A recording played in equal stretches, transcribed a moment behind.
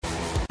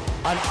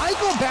An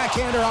Eichel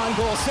backhander on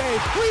goal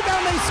save.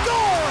 Rebound, they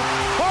score!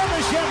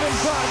 Barbashev in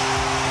front.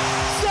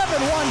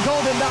 7-1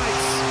 Golden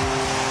Knights.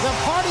 The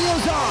party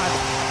is on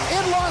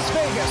in Las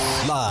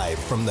Vegas. Live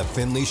from the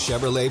Finley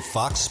Chevrolet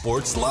Fox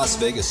Sports Las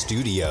Vegas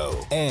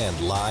studio and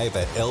live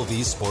at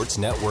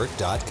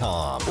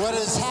lvsportsnetwork.com. What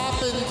has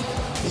happened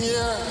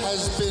here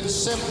has been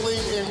simply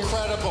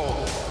incredible.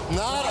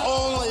 Not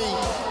only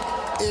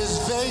is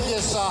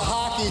Vegas a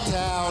hockey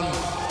town,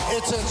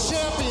 it's a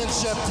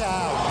championship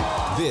town.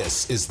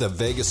 This is the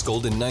Vegas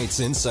Golden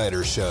Knights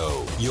Insider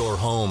Show, your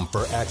home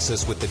for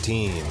access with the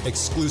team,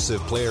 exclusive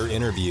player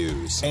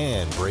interviews,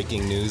 and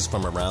breaking news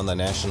from around the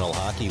National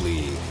Hockey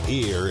League.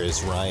 Here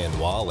is Ryan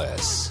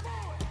Wallace.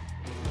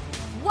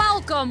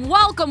 Welcome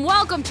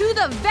to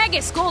the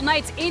Vegas Golden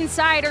Knights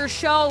Insider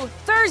Show,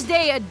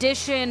 Thursday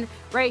edition,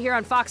 right here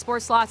on Fox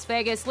Sports Las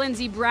Vegas.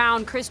 Lindsey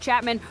Brown, Chris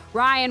Chapman,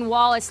 Ryan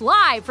Wallace,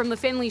 live from the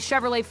Finley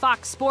Chevrolet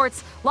Fox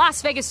Sports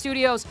Las Vegas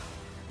studios.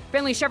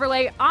 Finley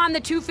Chevrolet on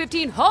the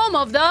 215, home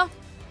of the...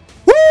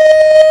 Woo!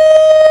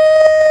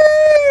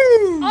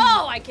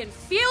 Oh, I can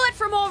feel it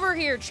from over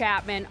here,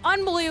 Chapman.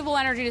 Unbelievable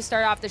energy to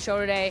start off the show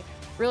today.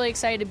 Really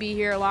excited to be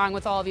here along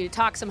with all of you to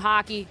talk some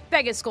hockey,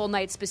 Vegas Golden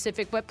Knights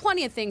specific, but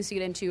plenty of things to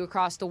get into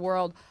across the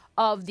world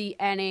of the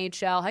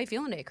NHL. How you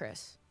feeling today,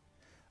 Chris?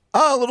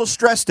 A little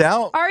stressed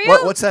out. Are you?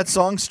 What's that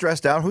song,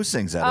 Stressed Out? Who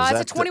sings that? Is it's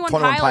that a 21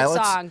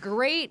 Pilots song.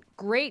 Great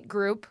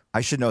group.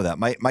 I should know that.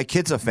 My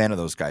kid's a fan of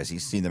those guys.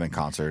 He's seen them in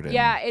concert. And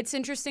Yeah, it's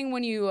interesting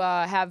when you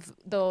have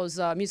those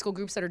musical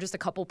groups that are just a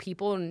couple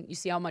people and you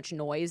see how much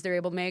noise they're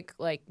able to make.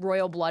 Like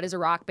Royal Blood is a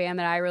rock band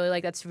that I really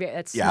like. That's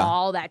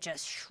small, that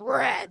just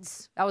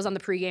shreds. That was on the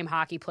pregame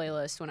hockey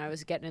playlist when I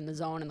was getting in the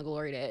zone in the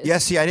glory days. Yeah,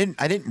 see, I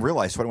didn't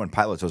realize 21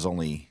 Pilots was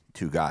only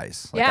two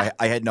guys.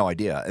 I had no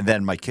idea. And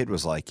then my kid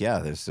was like, yeah,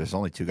 there's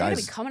only two They're guys.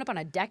 going to be coming up on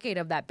a decade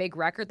of that big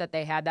record that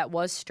they had that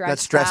was stressed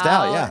That's stressed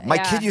out, yeah. My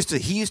Yeah. kid used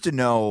to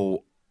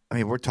know, I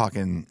mean, we're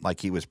talking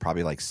like he was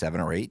probably like 7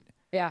 or 8.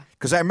 Yeah.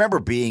 Because I remember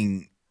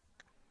being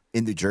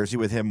in New Jersey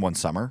with him one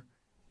summer,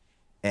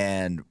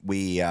 and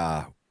we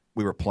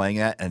were playing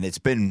that, and it's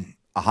been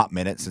a hot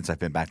minute since I've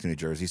been back to New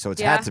Jersey, so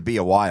it's had to be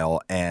a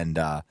while. And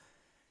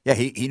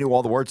he knew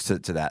all the words to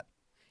that,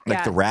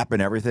 like the rap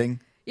and everything.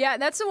 Yeah,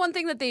 that's the one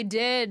thing that they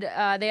did.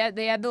 They had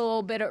the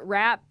little bit of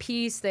rap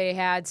piece. They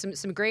had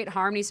some great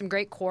harmony, some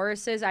great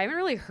choruses. I haven't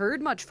really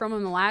heard much from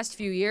them in the last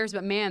few years,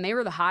 but man, they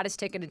were the hottest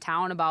ticket in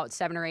town about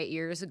 7 or 8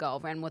 years ago,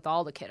 and with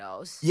all the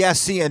kiddos. Yeah,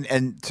 see,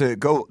 and to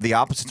go the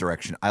opposite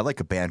direction, I like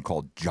a band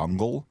called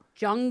Jungle.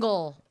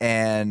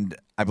 And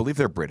I believe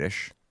they're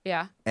British.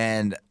 Yeah.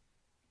 And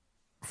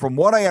from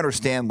what I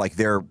understand, like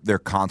their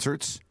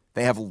concerts,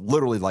 they have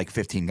literally like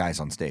 15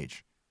 guys on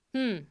stage.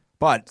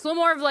 But it's a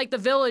little more of like the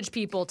Village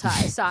People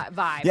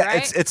vibe, yeah,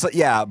 right? it's but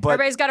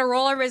everybody's got a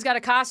role, everybody's got a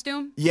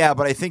costume. Yeah,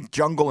 but I think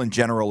Jungle in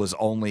general is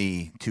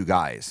only 2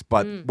 guys.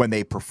 But when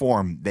they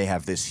perform, they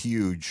have this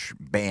huge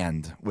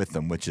band with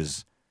them, which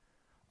is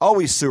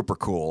always super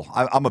cool.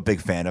 I'm a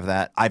big fan of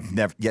that. I've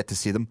never yet to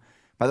see them.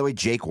 By the way,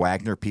 Jake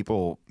Wagner,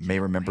 people may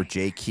remember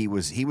Jake. He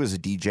was a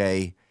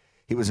DJ.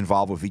 He was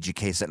involved with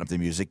VGK setting up the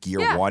music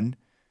year one.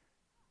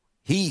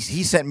 He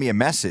sent me a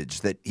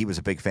message that he was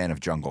a big fan of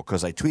Jungle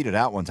because I tweeted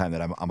out one time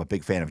that I'm a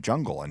big fan of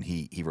Jungle, and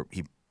he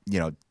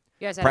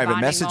private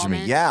messaged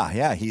me.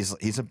 Yeah,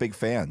 he's a big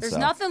fan. There's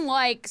nothing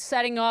like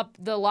setting up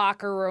the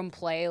locker room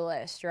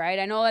playlist, right?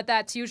 I know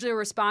that's usually a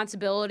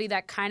responsibility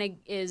that kind of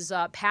is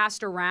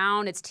passed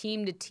around. It's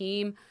team to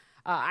team.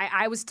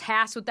 I was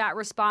tasked with that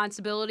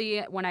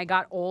responsibility when I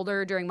got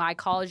older during my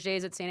college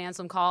days at St.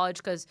 Anselm College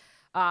because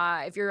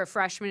if you're a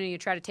freshman and you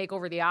try to take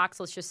over the Ox,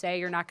 let's just say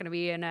you're not going to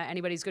be in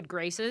anybody's good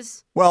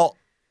graces. Well,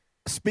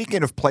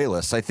 speaking of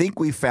playlists, I think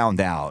we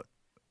found out,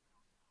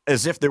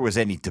 as if there was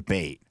any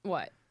debate.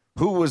 What?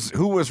 Who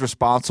was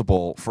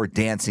responsible for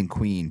Dancing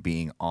Queen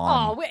being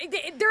on? Oh,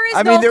 there is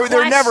no question.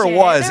 There never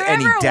was there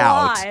any never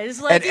doubt.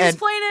 Was. Like, he was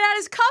playing it at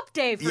his cup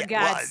day, for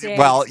God's sake.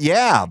 Well,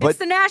 yeah, but it's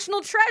the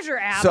national treasure,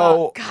 ABBA.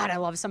 So, God, I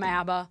love some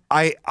ABBA.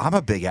 I'm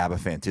a big ABBA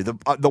fan, too.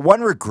 The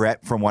one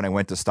regret from when I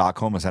went to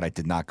Stockholm is that I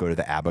did not go to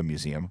the ABBA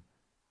museum.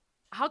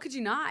 How could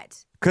you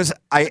not? Because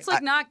it's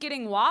like not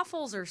getting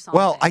waffles or something.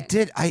 Well, I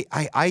did.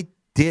 I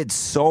did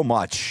so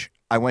much.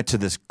 I went to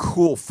this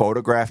cool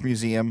photograph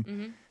museum.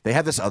 Mm-hmm. They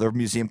have this other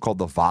museum called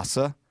the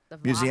Vasa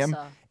Museum,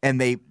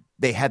 and they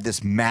had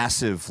this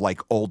massive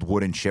like old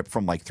wooden ship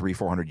from like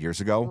 300-400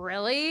 years ago.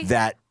 Really?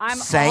 That I'm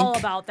sank. all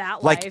about that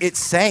life. Like it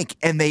sank,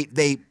 and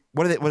they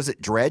what is it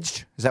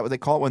dredged? Is that what they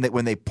call it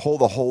when they pull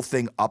the whole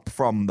thing up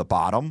from the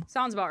bottom?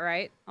 Sounds about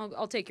right.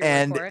 I'll take your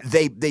word for it.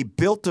 And they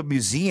built a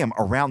museum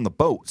around the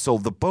boat, so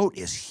the boat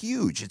is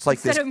huge. It's like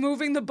instead of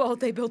moving the boat,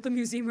 they built the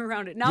museum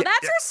around it. Now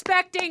that's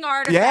respecting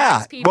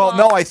artifacts, people. Well,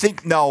 no, I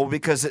think no,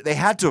 because they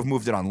had to have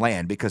moved it on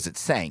land because it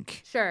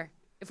sank. Sure.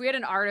 If we had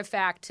an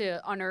artifact to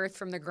unearth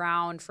from the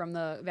ground from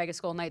the Vegas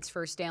Golden Knights'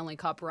 first Stanley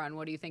Cup run,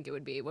 what do you think it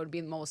would be? What would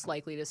be most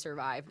likely to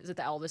survive? Is it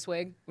the Elvis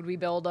wig? Would we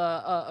build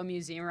a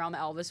museum around the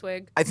Elvis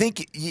wig? I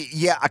think,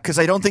 yeah, because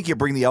I don't think you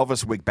bring the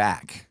Elvis wig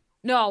back.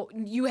 No,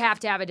 you have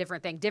to have a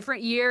different thing.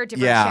 Different year,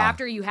 different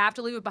chapter. You have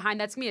to leave it behind.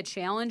 That's going to be a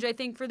challenge, I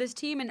think, for this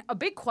team. And a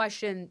big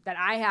question that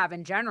I have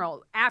in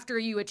general, after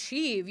you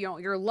achieve,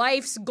 your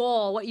life's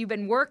goal, what you've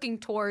been working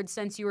towards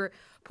since you were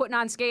putting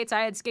on skates.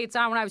 I had skates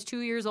on when I was 2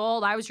 years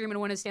old. I was dreaming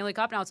of winning a Stanley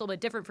Cup. Now it's a little bit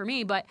different for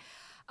me. But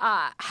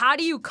how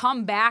do you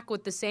come back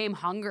with the same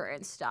hunger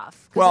and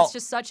stuff? Because it's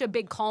just such a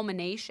big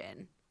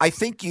culmination. I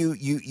think you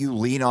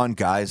lean on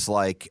guys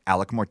like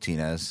Alec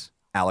Martinez,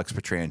 Alex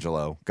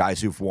Pietrangelo, guys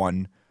who've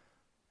won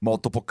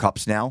multiple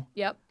cups now.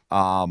 Yep.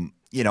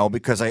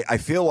 Because I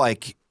feel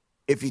like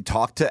if you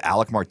talk to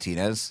Alec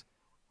Martinez,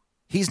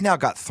 he's now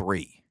got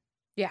 3.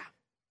 Yeah.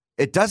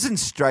 It doesn't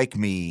strike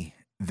me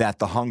that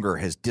the hunger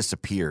has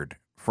disappeared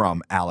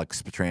from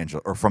Alex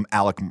Pietrangelo or from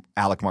Alec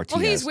Martinez. Well,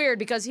 he's weird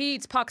because he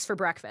eats pucks for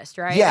breakfast,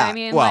 right? Yeah. I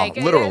mean,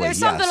 literally, there's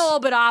something a little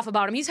bit off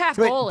about him. He's half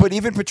goalie. But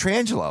even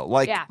Pietrangelo,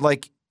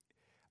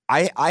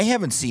 I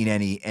haven't seen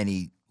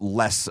any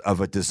less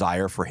of a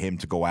desire for him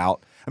to go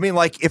out. I mean,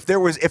 like if there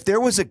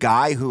was a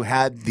guy who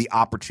had the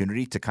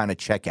opportunity to kind of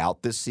check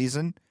out this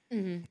season,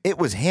 it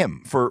was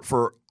him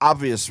for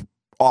obvious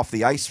off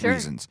the ice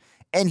reasons.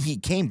 And he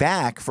came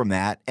back from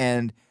that,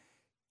 and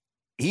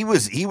he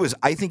was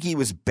I think he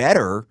was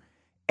better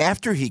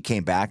after he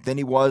came back than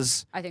he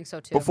was I think so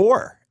too.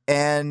 Before.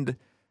 And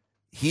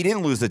he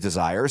didn't lose the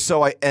desire.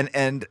 So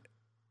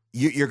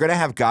you're going to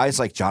have guys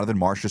like Jonathan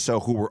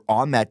Marchessault who were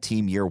on that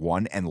team year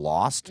one and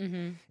lost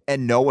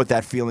and know what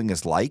that feeling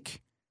is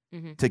like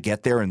to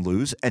get there and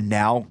lose and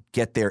now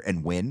get there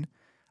and win.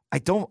 I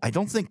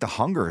don't think the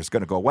hunger is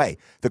going to go away.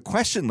 The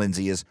question,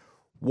 Lindsay, is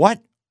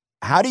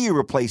how do you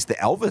replace the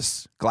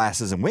Elvis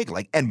glasses and wig?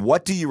 And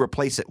what do you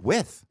replace it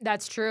with?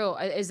 That's true.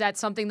 Is that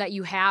something that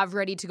you have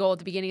ready to go at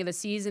the beginning of the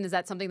season? Is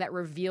that something that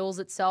reveals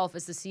itself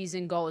as the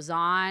season goes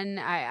on?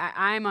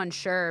 I'm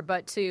unsure,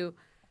 but to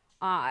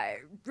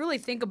really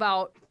think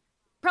about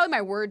probably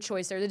my word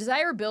choice there. The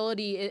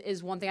desirability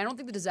is one thing. I don't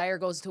think the desire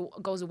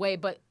goes away,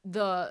 but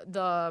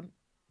the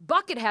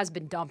bucket has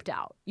been dumped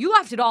out. You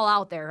left it all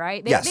out there,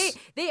 right?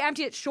 They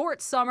emptied it short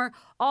summer,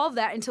 all of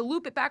that. And to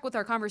loop it back with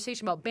our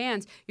conversation about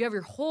bands, you have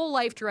your whole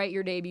life to write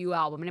your debut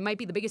album, and it might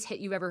be the biggest hit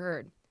you've ever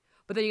heard.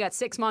 But then you got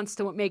 6 months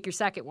to make your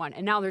second one,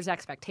 and now there's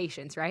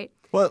expectations, right?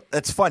 Well,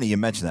 it's funny you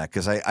mention that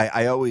because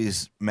I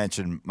always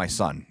mention my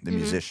son, the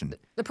musician.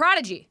 The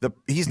prodigy.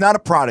 He's not a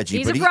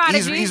prodigy, but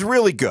prodigy. He's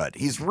really good.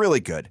 He's really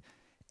good.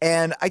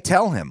 And I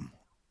tell him,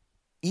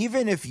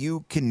 even if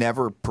you can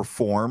never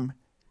perform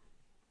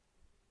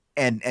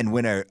and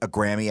win a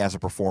Grammy as a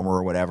performer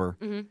or whatever,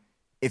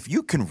 if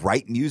you can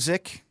write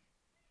music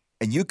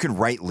and you can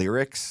write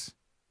lyrics,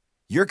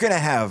 you're going to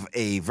have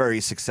a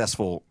very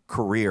successful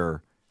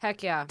career.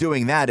 Heck yeah.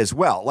 Doing that as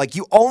well.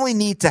 You only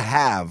need to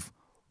have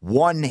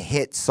one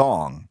hit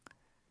song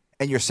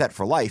and you're set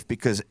for life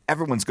because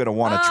everyone's going to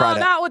want to try to.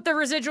 Not with the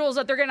residuals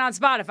that they're getting on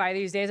Spotify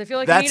these days. I feel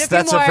like we need a few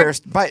more. That's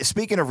a fair.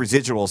 Speaking of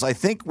residuals, I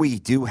think we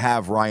do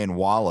have Ryan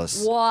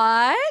Wallace.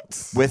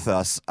 What? With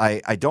us.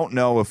 I don't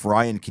know if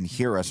Ryan can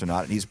hear us or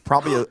not. He's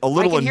probably a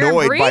little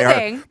annoyed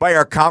by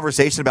our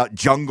conversation about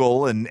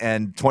Jungle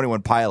and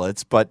 21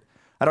 Pilots, but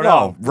I don't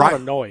know. Not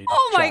annoyed.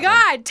 Oh my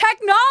God,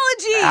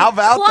 technology! How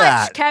about Clutch,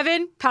 that,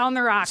 Kevin? Pound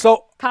the rock.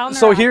 So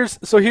rock. here's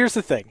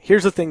the thing.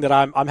 Here's the thing that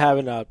I'm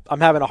having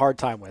a hard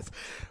time with.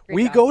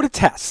 We go to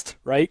test,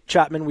 right,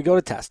 Chapman? We go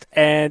to test,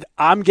 and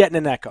I'm getting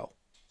an echo.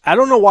 I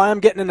don't know why I'm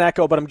getting an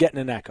echo, but I'm getting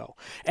an echo.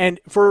 And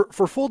for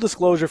full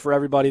disclosure for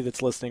everybody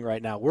that's listening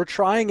right now, we're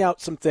trying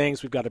out some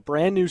things. We've got a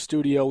brand new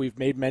studio. We've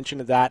made mention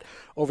of that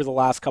over the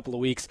last couple of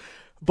weeks,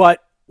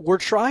 but we're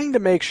trying to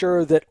make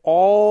sure that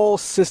all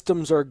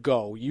systems are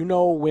go.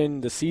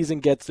 When the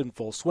season gets in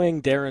full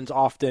swing, Darren's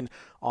often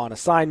on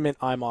assignment,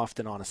 I'm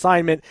often on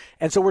assignment,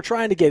 and so we're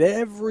trying to get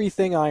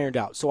everything ironed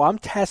out. So I'm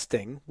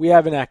testing. We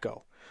have an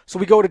echo. So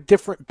we go to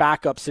different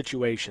backup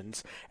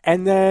situations,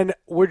 and then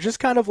we're just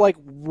kind of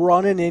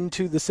running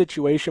into the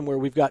situation where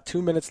we've got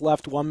 2 minutes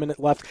left, 1 minute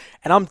left,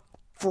 and I'm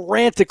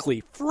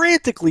frantically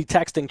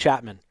texting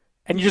Chapman.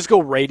 And you just go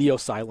radio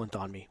silent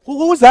on me. Well,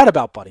 what was that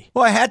about, buddy?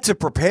 Well, I had to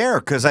prepare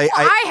because I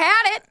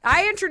had it.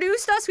 I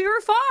introduced us. We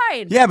were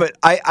fine. Yeah, but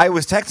I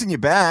was texting you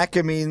back.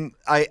 I mean,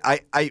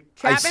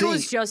 Chapman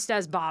was just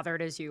as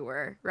bothered as you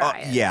were,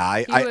 Ryan.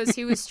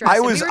 He was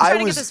stressed. We were trying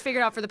to get this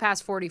figured out for the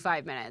past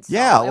 45 minutes. So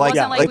yeah, it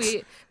wasn't like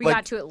we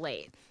got to it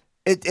late.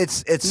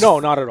 It's no,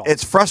 not at all.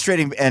 It's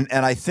frustrating, and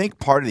I think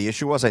part of the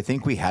issue was I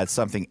think we had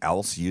something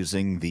else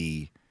using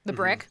the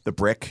brick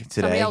today.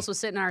 Somebody else was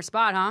sitting in our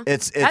spot, huh?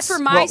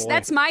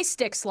 That's my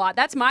stick slot.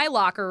 That's my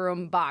locker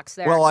room box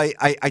there. Well,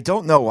 I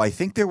don't know. I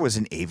think there was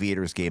an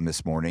Aviators game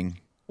this morning.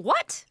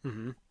 What?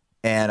 Mm-hmm.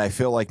 And I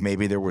feel like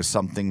maybe there was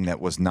something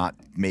that was not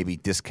maybe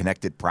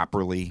disconnected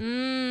properly.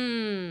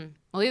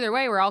 Well, either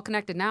way, we're all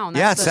connected now. And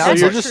it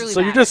sounds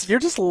you're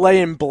just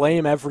laying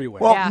blame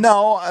everywhere. Well,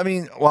 no, I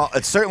mean,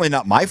 it's certainly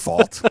not my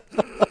fault.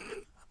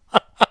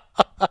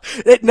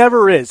 It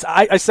never is.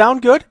 I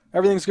sound good?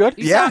 Everything's good?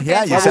 You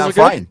sound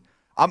fine.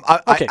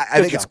 I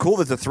think it's cool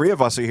that the three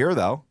of us are here,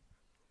 though.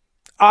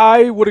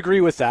 I would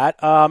agree with that.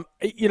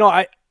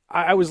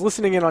 I was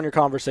listening in on your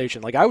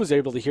conversation. Like, I was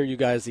able to hear you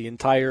guys the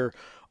entire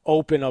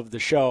open of the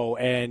show.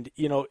 And,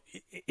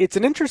 it's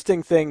an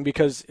interesting thing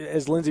because,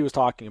 as Lindsay was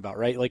talking about,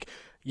 right? Like,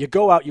 you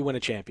go out, you win a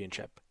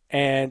championship.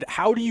 And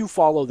how do you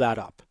follow that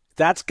up?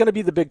 That's going to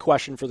be the big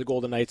question for the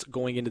Golden Knights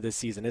going into this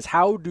season, is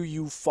how do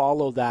you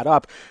follow that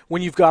up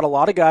when you've got a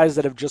lot of guys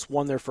that have just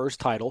won their first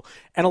title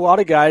and a lot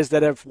of guys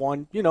that have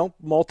won,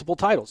 multiple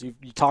titles. You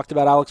talked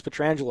about Alex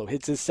Pietrangelo.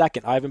 It's his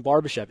second. Ivan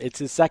Barbashev. It's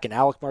his second.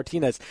 Alec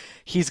Martinez.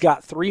 He's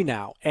got 3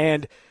 now.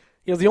 And,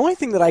 the only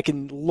thing that I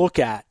can look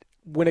at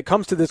when it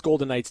comes to this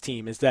Golden Knights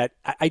team is that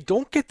I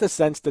don't get the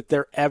sense that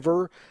they're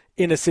ever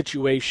in a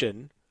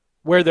situation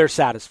where they're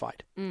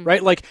satisfied,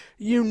 right? Like,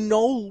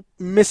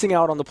 missing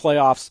out on the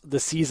playoffs the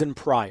season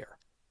prior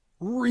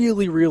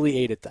really, really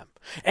ate at them.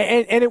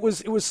 And it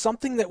was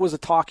something that was a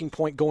talking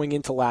point going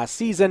into last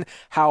season,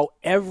 how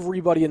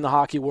everybody in the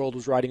hockey world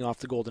was writing off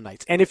the Golden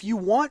Knights. And if you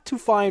want to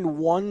find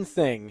one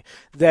thing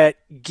that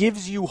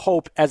gives you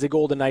hope as a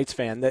Golden Knights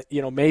fan that,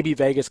 maybe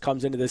Vegas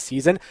comes into this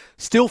season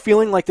still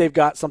feeling like they've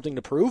got something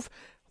to prove,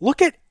 look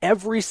at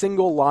every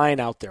single line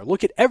out there.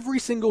 Look at every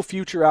single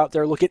future out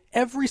there. Look at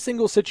every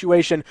single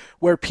situation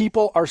where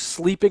people are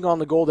sleeping on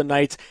the Golden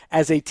Knights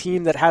as a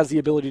team that has the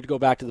ability to go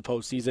back to the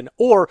postseason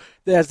or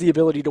that has the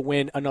ability to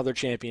win another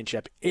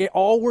championship.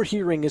 All we're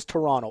hearing is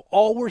Toronto.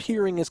 All we're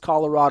hearing is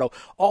Colorado.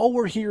 All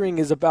we're hearing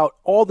is about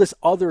all this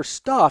other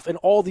stuff and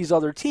all these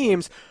other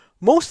teams.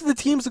 Most of the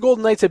teams the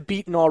Golden Knights have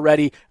beaten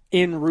already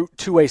en route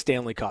to a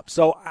Stanley Cup.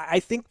 So I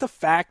think the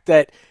fact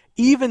that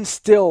even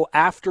still,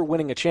 after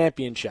winning a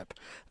championship,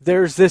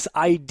 there's this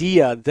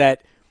idea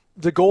that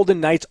the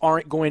Golden Knights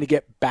aren't going to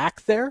get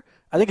back there.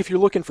 I think if you're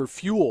looking for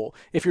fuel,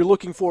 if you're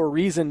looking for a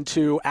reason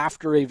to,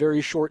 after a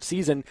very short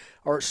season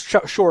or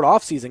short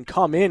off season,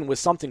 come in with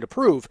something to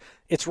prove,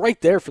 it's right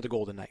there for the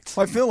Golden Knights.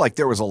 Well, I feel like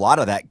there was a lot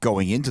of that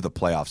going into the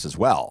playoffs as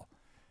well.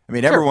 I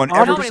mean, sure, everyone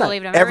nobody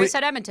believed him. Everybody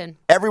said Edmonton.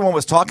 Everyone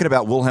was talking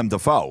about Wilhelm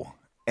Dafoe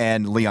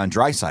and Leon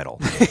Draisaitl.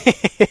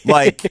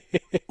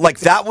 like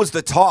that was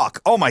the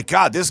talk. Oh my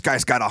God, this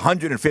guy's got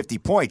 150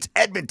 points.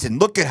 Edmonton,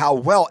 look at how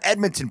well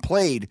Edmonton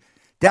played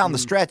down the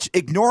stretch,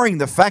 ignoring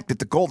the fact that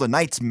the Golden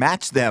Knights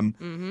matched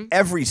them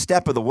every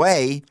step of the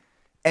way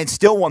and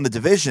still won the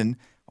division.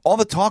 All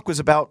the talk was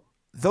about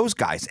those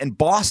guys. And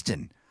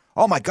Boston.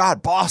 Oh my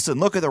God, Boston,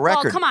 look at the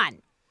record. Well, come on.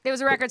 It was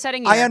a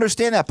record-setting year. I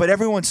understand that, but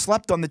everyone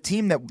slept on the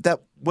team that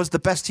was the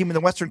best team in the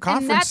Western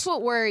Conference. And that's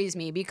what worries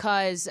me,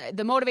 because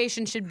the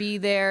motivation should be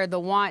there, the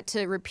want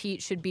to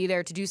repeat should be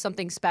there to do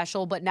something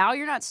special, but now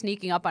you're not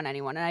sneaking up on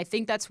anyone. And I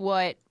think that's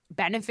what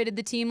benefited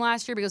the team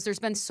last year, because there's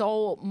been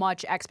so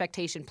much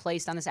expectation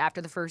placed on this after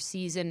the first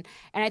season.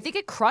 And I think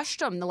it crushed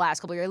them the last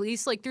couple of years, at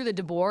least like through the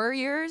DeBoer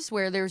years,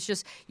 where there's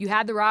just, you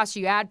had the roster,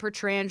 you had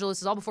Pietrangelo,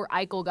 this is all before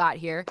Eichel got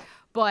here.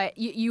 But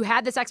you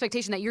had this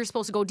expectation that you're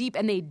supposed to go deep,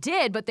 and they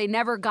did, but they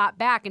never got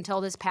back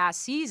until this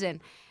past season.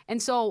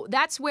 And so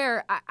that's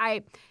where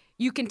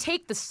you can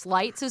take the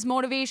slights as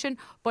motivation,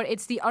 but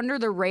it's the under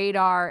the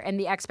radar and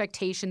the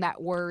expectation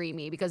that worry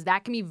me, because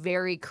that can be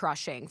very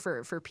crushing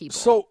for people.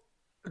 So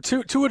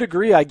to a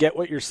degree, I get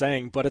what you're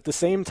saying, but at the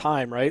same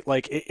time, right,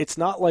 like it's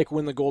not like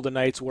when the Golden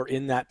Knights were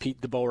in that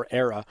Pete DeBoer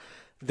era,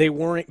 they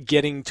weren't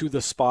getting to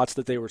the spots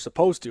that they were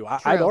supposed to.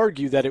 I'd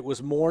argue that it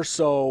was more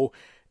so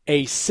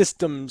a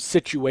system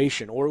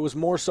situation, or it was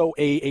more so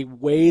a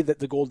way that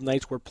the Golden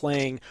Knights were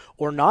playing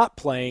or not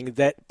playing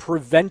that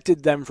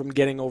prevented them from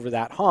getting over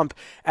that hump,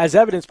 as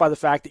evidenced by the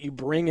fact that you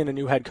bring in a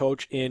new head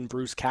coach in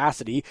Bruce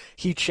Cassidy.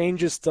 He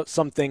changes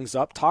some things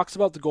up, talks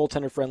about the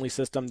goaltender-friendly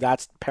system,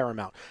 that's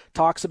paramount,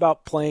 talks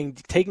about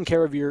taking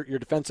care of your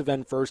defensive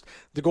end first.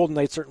 The Golden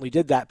Knights certainly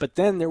did that, but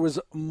then there was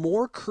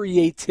more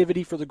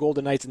creativity for the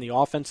Golden Knights in the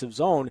offensive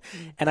zone,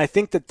 and I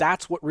think that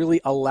that's what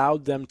really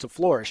allowed them to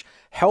flourish.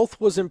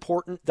 Health was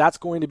important. That's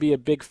going to be a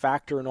big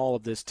factor in all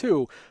of this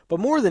too. But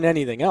more than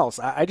anything else,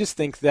 I just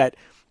think that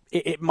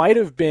it might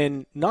have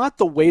been not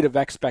the weight of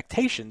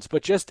expectations,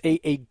 but just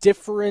a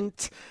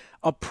different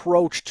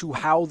approach to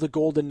how the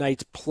Golden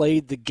Knights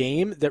played the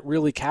game that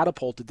really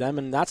catapulted them,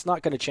 and that's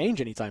not going to change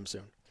anytime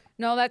soon.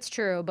 No, that's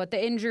true. But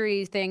the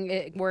injury thing,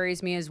 it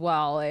worries me as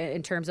well,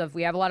 in terms of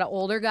we have a lot of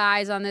older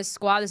guys on this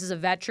squad. This is a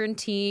veteran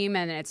team,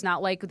 and it's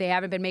not like they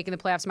haven't been making the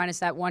playoffs minus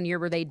that 1 year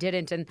where they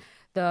didn't. And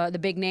the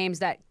big names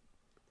that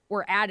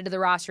were added to the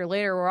roster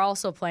later were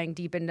also playing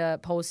deep into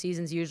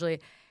postseasons usually.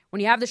 When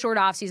you have the short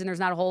offseason,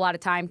 there's not a whole lot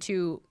of time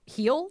to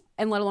heal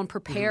and let alone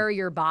prepare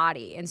your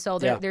body. And so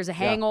there's a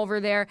hangover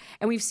there.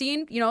 And we've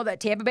seen, that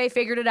Tampa Bay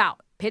figured it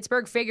out.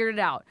 Pittsburgh figured it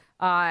out.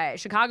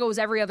 Chicago was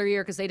every other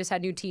year because they just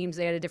had new teams.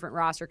 They had a different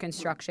roster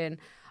construction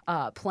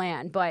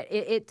plan. But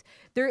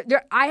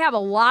I have a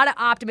lot of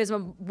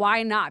optimism.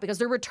 Why not? Because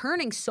they're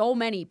returning so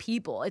many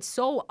people. It's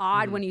so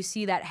odd when you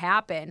see that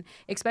happen,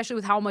 especially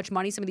with how much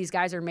money some of these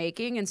guys are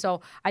making. And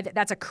so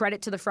that's a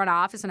credit to the front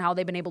office and how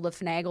they've been able to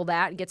finagle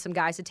that and get some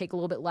guys to take a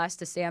little bit less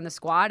to stay on the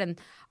squad. And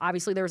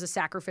obviously there was a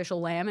sacrificial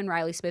lamb in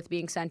Riley Smith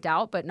being sent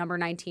out, but number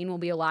 19 will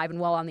be alive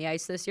and well on the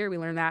ice this year. We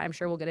learned that. I'm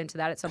sure we'll get into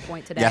that at some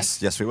point today.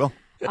 Yes, we will.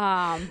 Go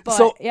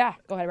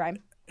ahead, Ryan.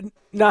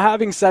 Now,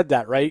 having said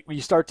that, right,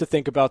 you start to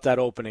think about that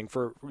opening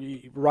for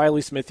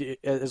Riley Smith.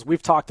 As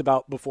we've talked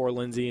about before,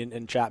 Lindsay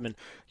and Chapman,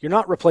 you're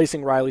not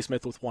replacing Riley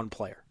Smith with one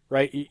player,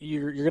 right?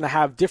 You're going to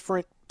have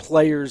different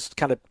players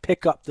kind of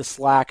pick up the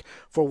slack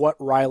for what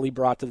Riley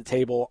brought to the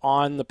table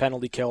on the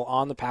penalty kill,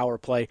 on the power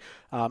play,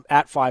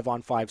 at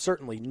 5-on-5,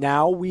 certainly.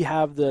 Now we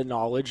have the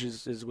knowledge,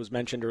 as was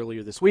mentioned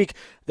earlier this week,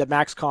 that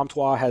Max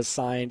Comtois has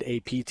signed a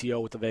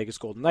PTO with the Vegas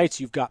Golden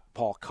Knights. You've got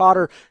Paul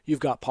Cotter. You've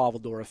got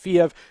Pavel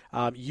Dorofeev.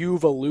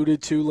 You've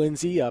alluded to,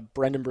 Lindsay,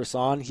 Brendan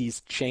Brisson.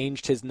 He's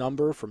changed his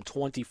number from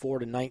 24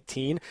 to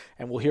 19,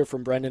 and we'll hear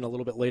from Brendan a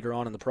little bit later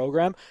on in the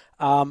program.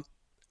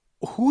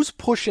 Who's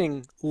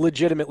pushing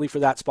legitimately for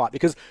that spot?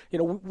 Because,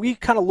 we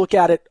kind of look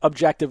at it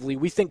objectively.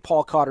 We think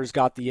Paul Cotter's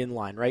got the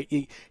in-line, right?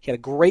 He had a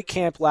great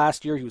camp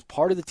last year. He was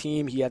part of the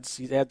team. He had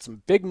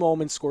some big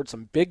moments, scored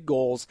some big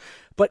goals.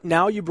 But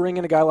now you bring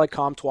in a guy like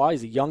Comtois.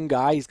 He's a young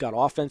guy. He's got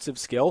offensive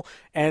skill.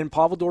 And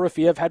Pavel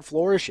Dorofeev had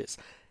flourishes.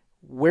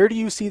 Where do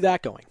you see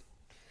that going?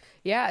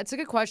 Yeah, it's a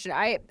good question.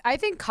 I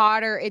think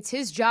Cotter, it's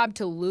his job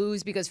to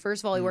lose because,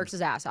 first of all, he works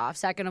his ass off.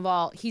 Second of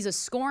all, he's a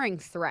scoring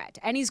threat,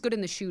 and he's good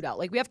in the shootout.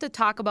 Like, we have to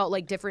talk about,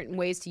 like, different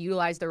ways to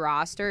utilize the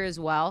roster as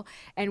well,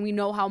 and we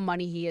know how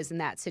money he is in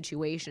that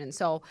situation.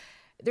 So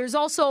there's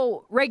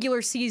also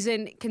regular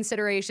season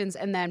considerations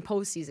and then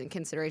postseason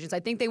considerations.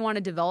 I think they want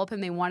to develop him.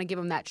 They want to give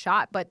him that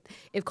shot. But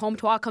if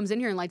Comtois comes in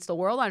here and lights the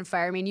world on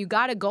fire, I mean, you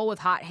got to go with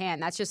hot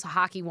hand. That's just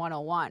hockey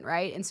 101,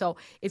 right? And so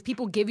if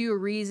people give you a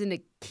reason to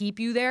keep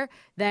you there,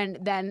 then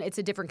it's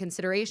a different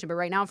consideration. But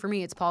right now, for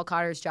me, it's Paul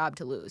Cotter's job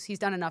to lose. He's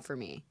done enough for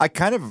me. I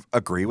kind of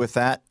agree with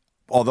that,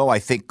 although I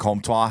think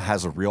Comtois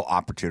has a real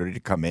opportunity to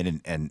come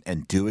in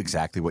and do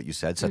exactly what you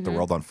said, set the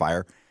world on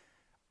fire.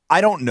 I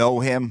don't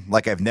know him,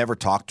 like I've never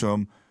talked to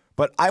him,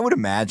 but I would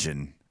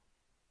imagine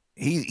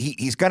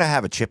he's going to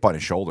have a chip on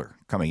his shoulder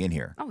coming in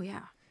here. Oh,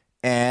 yeah.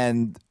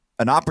 And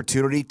an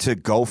opportunity to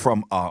go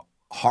from a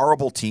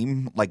horrible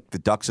team like the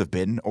Ducks have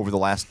been over the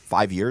last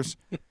 5 years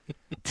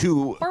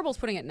to Horrible's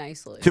putting it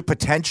nicely. To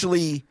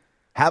potentially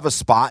have a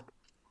spot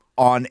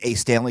on a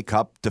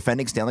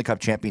defending Stanley Cup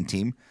champion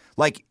team.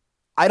 Like,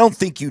 I don't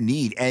think you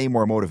need any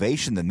more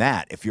motivation than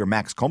that if you're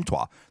Max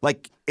Comtois.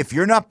 Like, if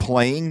you're not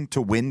playing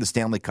to win the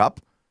Stanley Cup,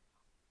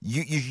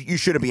 you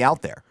shouldn't be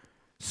out there.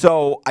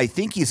 So I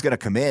think he's going to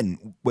come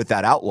in with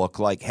that outlook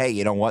like, hey,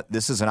 you know what?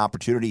 This is an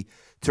opportunity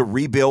to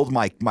rebuild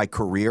my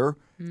career,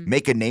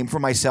 make a name for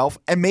myself,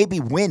 and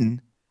maybe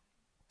win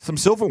some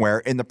silverware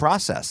in the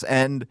process.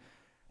 And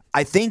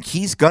I think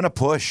he's going to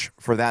push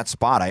for that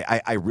spot.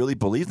 I really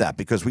believe that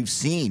because we've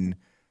seen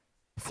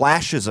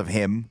flashes of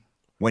him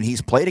when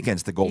he's played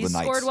against the Golden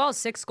Knights. He scored well,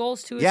 6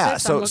 goals, 2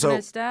 assists. I'm looking at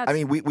his stats. I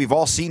mean, we've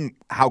all seen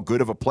how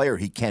good of a player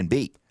he can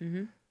be.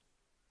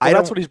 Well,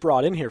 that's what he's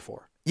brought in here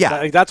for.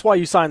 Yeah. That's why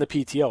you signed the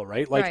PTO,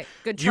 right? Like, right.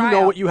 Good you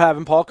know what you have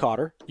in Paul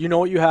Cotter. You know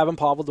what you have in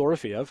Pavel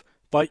Dorofeev,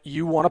 but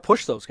you want to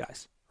push those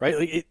guys, right?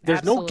 Like, there's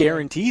Absolutely. no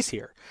guarantees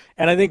here.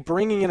 And I think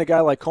bringing in a guy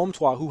like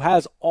Comtois who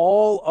has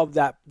all of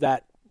that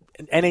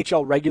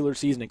NHL regular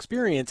season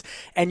experience,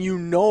 and you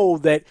know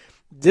that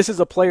this is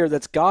a player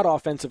that's got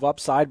offensive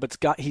upside, but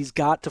he's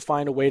got to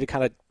find a way to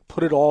kind of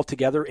put it all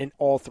together in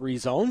all 3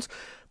 zones.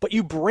 But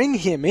you bring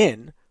him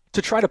in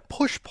to try to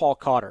push Paul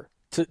Cotter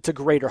to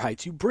greater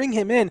heights. You bring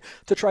him in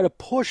to try to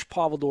push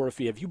Pavel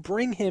Dorofeev. You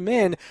bring him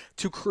in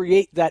to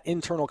create that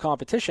internal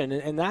competition.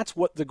 And that's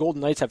what the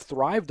Golden Knights have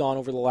thrived on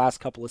over the last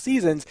couple of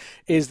seasons,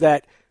 is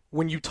that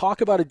when you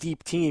talk about a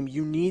deep team,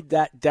 you need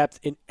that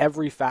depth in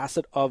every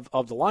facet of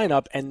the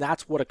lineup, and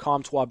that's what a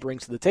Comtois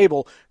brings to the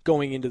table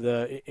going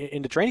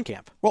into training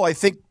camp. Well, I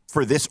think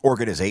for this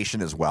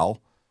organization as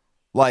well,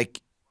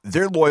 like,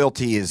 their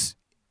loyalty is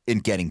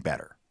in getting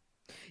better.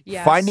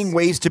 Yes. Finding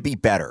ways to be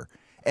better.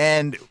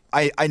 And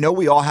I know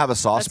we all have a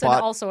soft spot.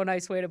 That's also a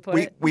nice way to put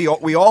it. We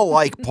all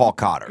like Paul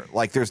Cotter.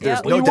 Like, there's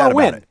no doubt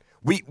about it.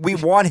 We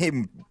want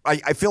him.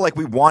 I feel like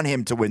we want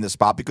him to win the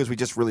spot because we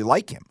just really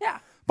like him. Yeah.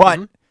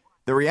 But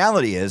the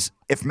reality is,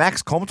 if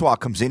Max Comtois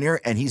comes in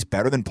here and he's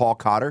better than Paul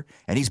Cotter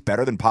and he's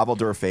better than Pavel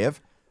Dorofeev,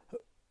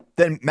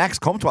 then Max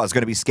Comtois is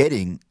going to be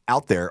skating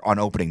out there on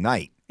opening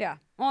night. Yeah.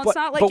 Well, it's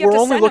not like you have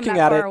to send him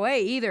that far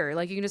away either.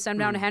 Like, you can just send him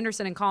down to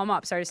Henderson and call him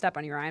up. Sorry to step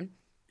on you, Ryan.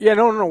 Yeah,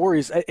 no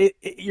worries.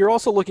 You're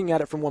also looking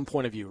at it from one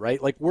point of view,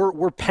 right? Like,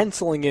 we're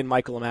penciling in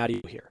Michael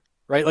Amadio here,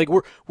 right? Like,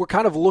 we're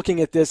kind of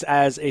looking at this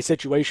as a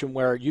situation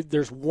where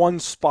there's one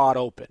spot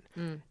open,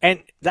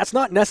 and that's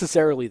not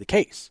necessarily the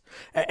case.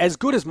 As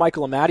good as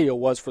Michael Amadio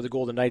was for the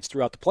Golden Knights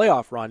throughout the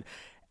playoff run,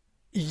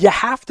 you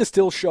have to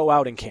still show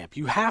out in camp.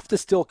 You have to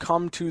still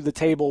come to the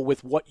table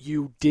with what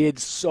you did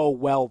so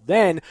well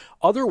then.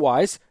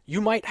 Otherwise, you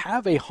might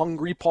have a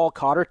hungry Paul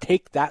Cotter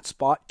take that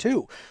spot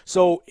too.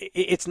 So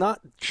it's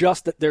not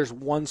just that there's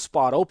one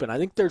spot open. I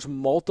think there's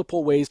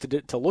multiple ways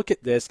to look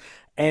at this.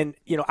 And,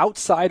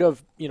 outside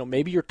of,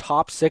 maybe your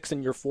top 6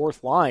 and your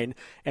 4th line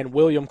and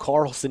William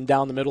Karlsson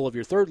down the middle of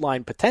your 3rd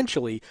line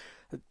potentially,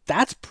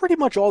 that's pretty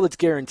much all that's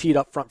guaranteed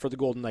up front for the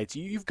Golden Knights.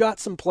 You've got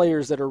some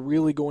players that are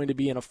really going to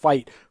be in a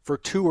fight for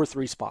 2 or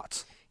 3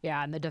 spots.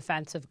 Yeah, and the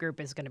defensive group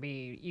is going to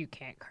be, you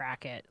can't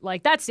crack it.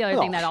 Like, that's the other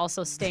thing that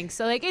also stinks.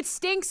 So, like, it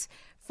stinks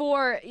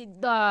for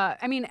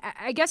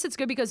I guess it's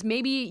good because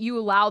maybe you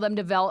allow them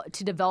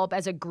to develop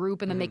as a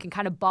group, and then they can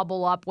kind of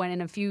bubble up when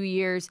in a few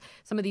years,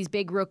 some of these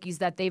big rookies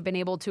that they've been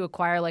able to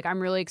acquire. Like, I'm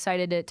really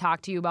excited to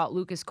talk to you about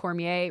Lucas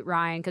Cormier,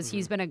 Ryan, because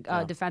he's been a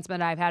defenseman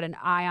that I've had an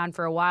eye on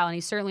for a while,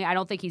 and I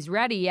don't think he's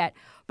ready yet.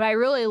 But I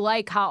really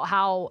like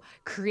how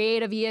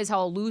creative he is,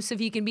 how elusive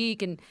he can be. He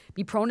can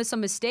be prone to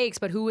some mistakes,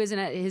 but who isn't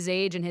at his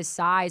age and his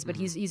size? But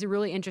he's a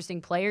really interesting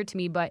player to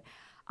me. But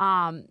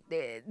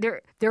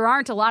there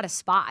aren't a lot of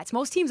spots.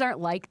 Most teams aren't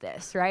like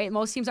this, right?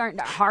 Most teams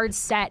aren't hard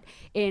set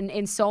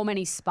in so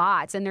many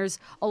spots, and there's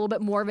a little bit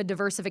more of a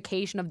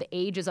diversification of the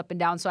ages up and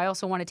down. So I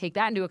also want to take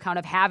that into account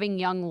of having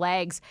young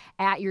legs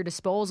at your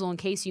disposal in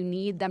case you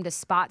need them to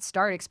spot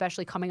start,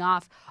 especially coming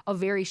off a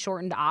very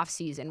shortened off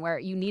season where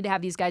you need to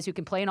have these guys who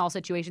can play in all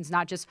situations,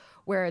 not just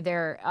where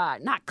they're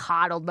not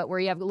coddled, but where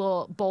you have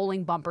little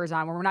bowling bumpers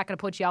on, where we're not going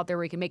to put you out there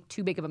where you can make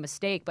too big of a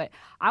mistake. But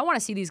I want to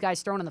see these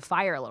guys thrown in the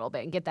fire a little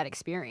bit and get that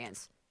experience.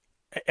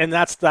 And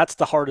that's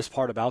the hardest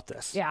part about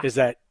this, is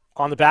that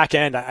on the back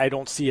end, I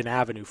don't see an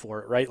avenue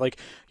for it, right? Like,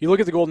 you look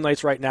at the Golden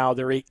Knights right now,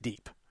 they're 8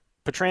 deep.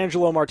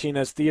 Pietrangelo,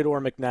 Martinez,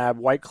 Theodore McNabb,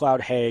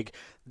 Whitecloud, Haig,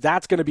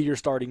 that's going to be your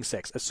starting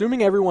 6.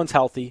 Assuming everyone's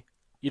healthy,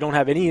 you don't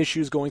have any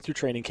issues going through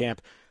training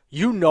camp,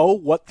 you know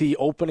what the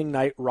opening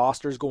night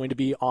roster is going to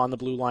be on the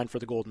blue line for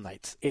the Golden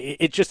Knights.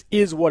 It just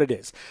is what it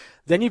is.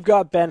 Then you've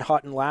got Ben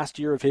Hutton, last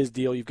year of his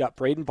deal. You've got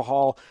Braden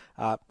Pahal,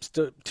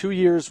 2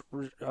 years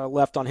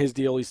left on his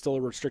deal. He's still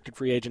a restricted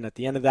free agent at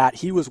the end of that.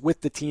 He was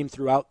with the team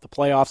throughout the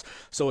playoffs,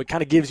 so it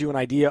kind of gives you an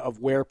idea of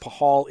where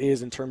Pahal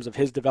is in terms of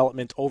his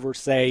development over,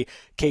 say,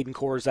 Caden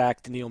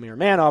Korczak, Daniil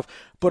Miramanov.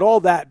 But all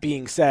that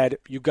being said,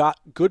 you got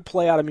good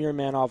play out of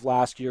Miramanov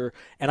last year,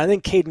 and I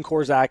think Caden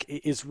Korczak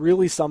is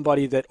really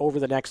somebody that over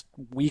the next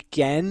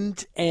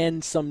weekend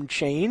and some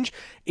change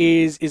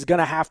is going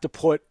to have to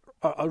put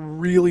a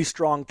really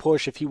strong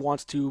push if he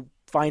wants to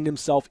find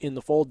himself in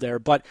the fold there.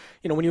 But,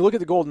 when you look at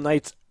the Golden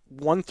Knights,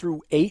 1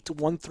 through 8,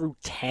 1 through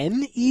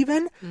 10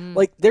 even,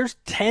 like, there's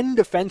 10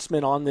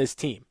 defensemen on this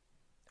team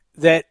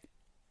that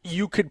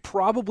you could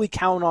probably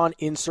count on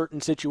in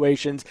certain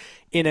situations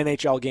in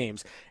NHL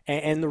games.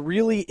 And the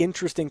really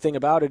interesting thing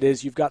about it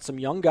is you've got some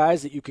young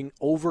guys that you can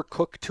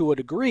overcook to a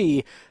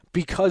degree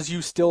because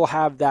you still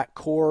have that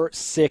core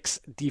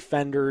 6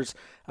 defenders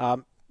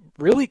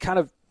really kind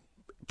of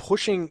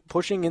pushing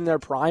in their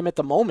prime at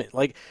the moment.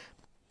 Like,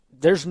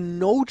 there's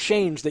no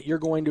change that you're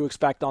going to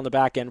expect on the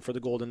back end for the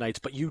Golden Knights,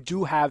 but you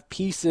do have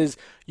pieces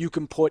you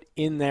can put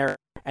in there.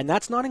 And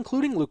that's not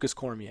including Lucas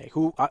Cormier,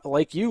 who,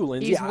 like you,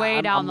 Lindsay, he's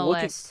way down the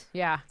list.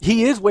 Yeah,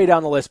 he is way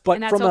down the list. But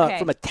from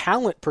a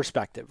talent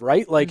perspective,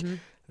 right? Like,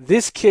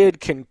 this kid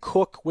can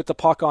cook with the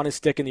puck on his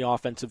stick in the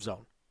offensive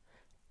zone.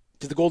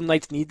 Do the Golden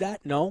Knights need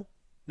that? No,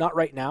 not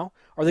right now.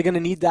 Are they going to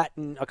need that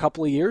in a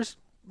couple of years?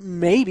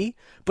 Maybe,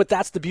 but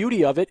that's the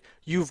beauty of it.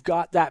 You've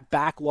got that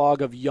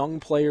backlog of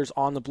young players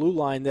on the blue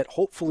line that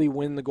hopefully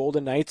when the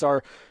Golden Knights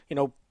are,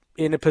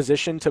 in a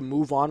position to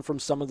move on from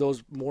some of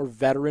those more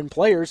veteran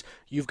players,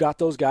 you've got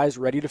those guys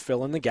ready to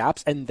fill in the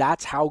gaps, and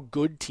that's how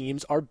good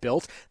teams are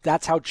built.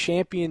 That's how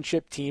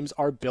championship teams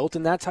are built,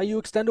 and that's how you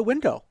extend a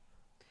window.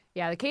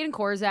 Yeah, the Caden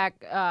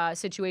Korczak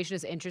situation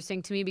is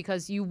interesting to me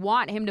because you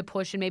want him to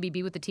push and maybe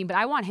be with the team, but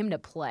I want him to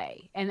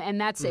play. And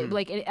that's it.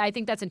 Like, I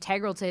think that's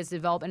integral to his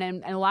development.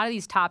 And a lot of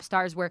these top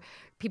stars where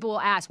people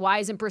will ask, why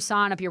isn't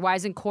Brisson up here? Why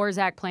isn't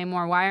Korczak playing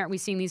more? Why aren't we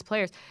seeing these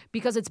players?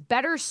 Because it's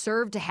better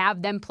served to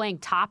have them playing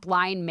top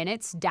line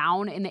minutes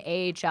down in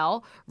the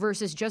AHL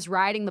versus just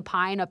riding the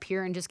pine up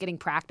here and just getting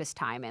practice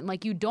time. And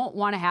like, you don't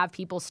want to have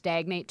people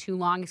stagnate too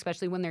long,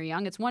 especially when they're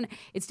young.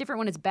 It's different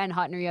when it's Ben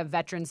Hutton or you have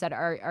veterans that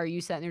are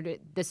used to that.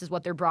 This is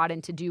what they're brought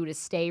in to do, to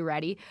stay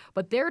ready.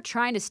 But they're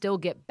trying to still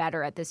get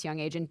better at this young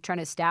age and trying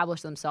to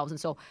establish themselves. And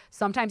so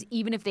sometimes,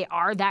 even if they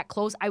are that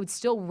close, I would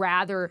still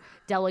rather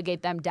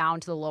delegate them down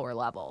to the lower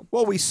level.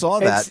 Well, we saw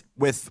that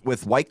with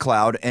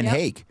Whitecloud and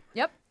Haig.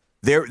 Yep.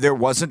 There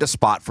wasn't a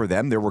spot for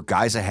them. There were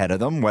guys ahead of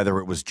them, whether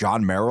it was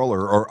John Merrill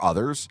or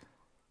others.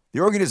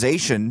 The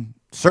organization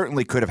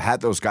certainly could have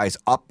had those guys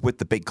up with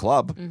the big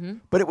club,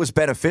 but it was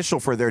beneficial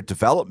for their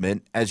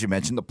development, as you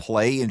mentioned, the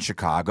play in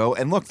Chicago.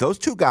 And look, those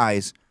two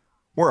guys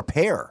were a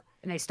pair.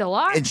 And they still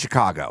are. In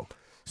Chicago.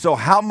 So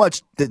how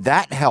much did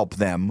that help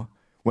them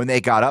when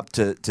they got up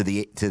to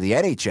the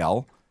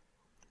NHL?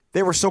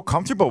 They were so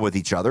comfortable with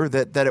each other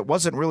that it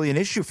wasn't really an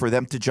issue for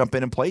them to jump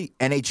in and play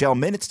NHL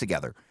minutes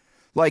together.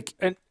 Like,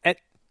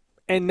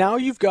 and now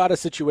you've got a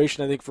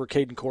situation, I think, for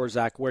Caden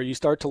Korczak where you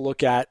start to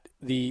look at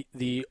the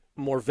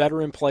more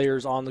veteran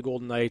players on the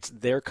Golden Knights,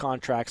 their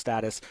contract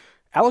status.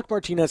 Alec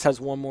Martinez has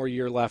 1 more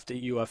year left at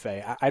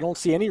UFA. I don't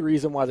see any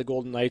reason why the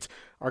Golden Knights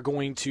are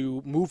going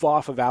to move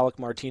off of Alec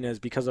Martinez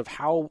because of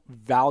how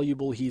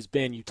valuable he's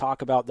been. You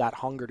talk about that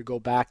hunger to go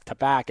back to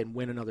back and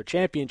win another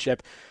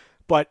championship,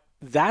 but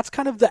that's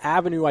kind of the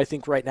avenue, I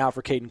think, right now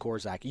for Caden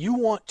Korczak. You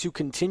want to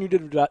continue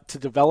to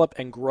develop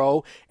and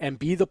grow and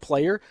be the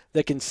player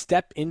that can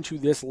step into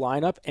this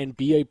lineup and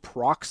be a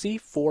proxy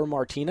for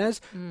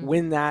Martinez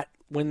when that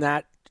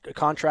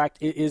contract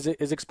is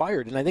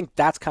expired. And I think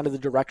that's kind of the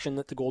direction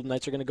that the Golden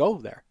Knights are going to go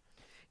there.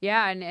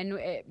 Yeah, and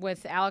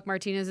with Alec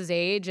Martinez's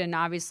age and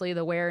obviously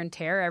the wear and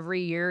tear,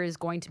 every year is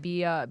going to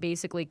be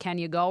basically, can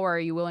you go or are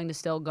you willing to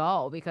still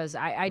go? Because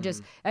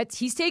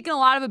he's taken a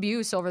lot of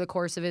abuse over the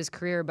course of his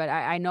career, but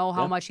I know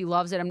how much he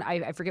loves it.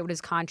 I forget what his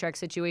contract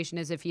situation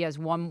is, if he has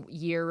 1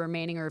 year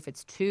remaining or if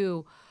it's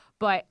 2.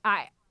 But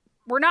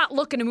we're not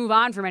looking to move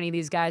on from any of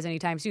these guys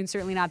anytime soon,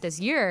 certainly not this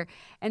year.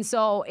 And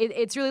so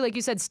it's really, like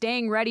you said,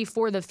 staying ready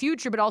for the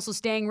future, but also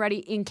staying ready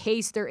in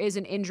case there is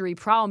an injury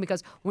problem.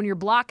 Because when you're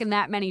blocking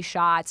that many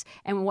shots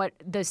and what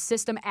the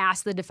system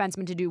asks the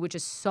defenseman to do, which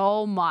is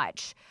so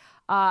much,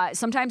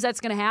 sometimes that's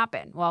going to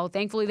happen. Well,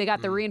 thankfully they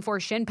got the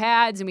reinforced shin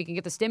pads and we can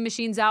get the stim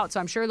machines out, so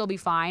I'm sure they'll be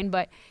fine.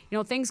 But,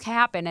 things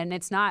happen, and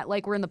it's not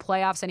like we're in the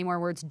playoffs anymore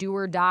where it's do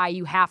or die.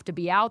 You have to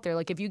be out there.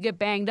 Like, if you get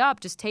banged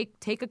up, just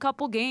take a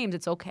couple games.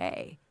 It's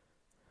okay.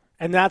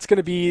 And that's going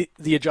to be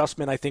the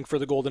adjustment, I think, for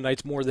the Golden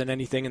Knights more than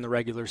anything in the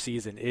regular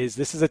season.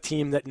 This is a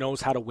team that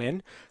knows how to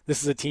win.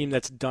 This is a team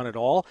that's done it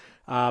all.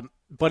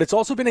 But it's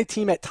also been a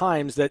team at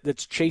times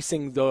that's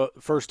chasing the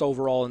first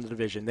overall in the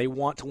division. They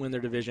want to win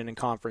their division and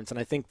conference. And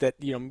I think that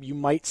you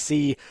might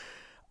see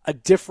a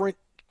different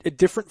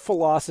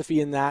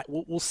philosophy in that.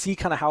 We'll see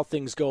kind of how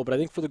things go. But I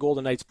think for the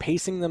Golden Knights,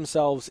 pacing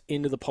themselves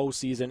into the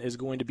postseason is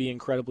going to be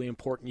incredibly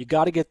important. You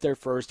got to get there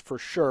first for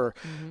sure.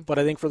 But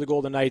I think for the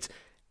Golden Knights,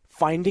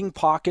 finding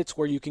pockets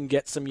where you can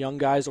get some young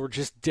guys or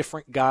just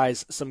different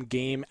guys some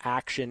game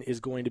action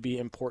is going to be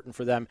important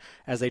for them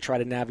as they try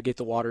to navigate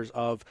the waters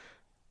of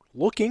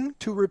looking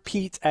to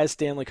repeat as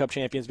Stanley Cup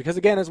champions. Because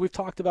again, as we've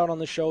talked about on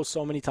the show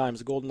so many times,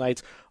 the Golden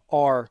Knights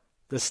are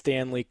the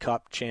Stanley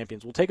Cup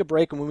champions. We'll take a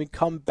break, and when we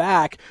come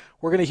back,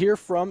 we're going to hear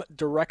from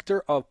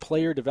Director of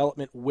Player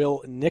Development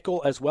Will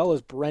Nickel as well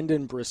as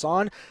Brendan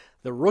Brisson.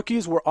 The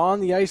rookies were on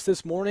the ice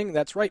this morning.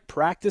 That's right,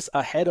 practice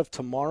ahead of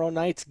tomorrow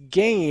night's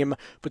game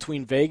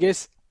between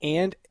Vegas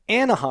and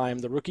Anaheim.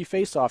 The rookie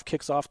faceoff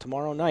kicks off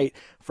tomorrow night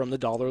from the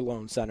Dollar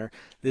Loan Center.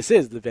 This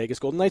is the Vegas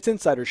Golden Knights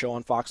Insider Show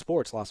on Fox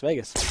Sports Las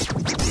Vegas.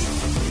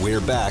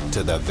 We're back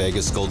to the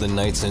Vegas Golden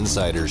Knights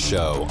Insider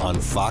Show on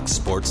Fox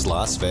Sports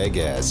Las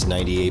Vegas,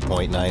 98.9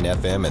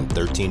 FM and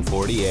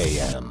 1340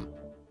 AM.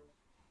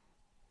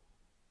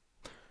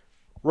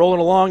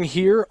 Rolling along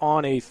here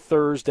on a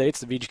Thursday.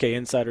 It's the VGK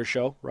Insider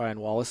Show. Ryan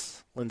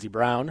Wallace, Lindsey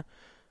Brown,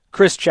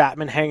 Chris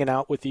Chapman hanging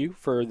out with you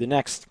for the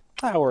next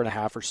hour and a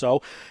half or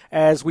so.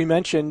 As we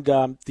mentioned,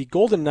 the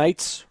Golden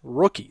Knights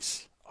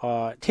rookies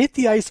hit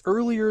the ice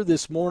earlier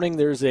this morning.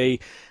 There's a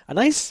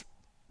nice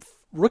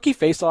rookie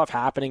face-off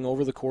happening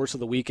over the course of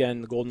the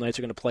weekend. The Golden Knights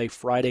are going to play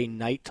Friday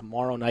night,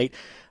 tomorrow night,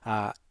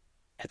 at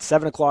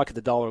 7 o'clock at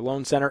the Dollar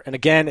Loan Center. And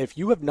again, if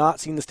you have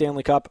not seen the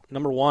Stanley Cup,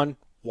 number one,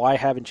 why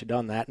haven't you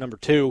done that? Number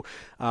two,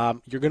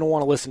 you're going to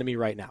want to listen to me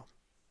right now.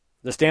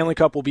 The Stanley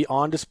Cup will be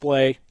on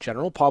display,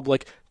 general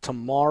public,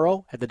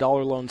 tomorrow at the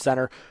Dollar Loan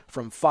Center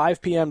from 5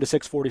 p.m. to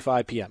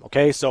 6:45 p.m.,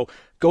 okay? So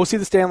go see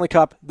the Stanley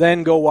Cup,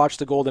 then go watch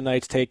the Golden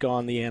Knights take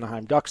on the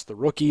Anaheim Ducks, the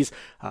rookies.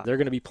 They're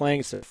going to be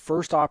playing. It's their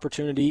first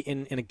opportunity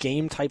in a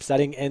game-type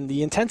setting, and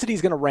the intensity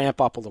is going to ramp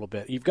up a little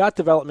bit. You've got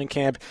development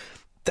camp.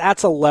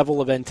 That's a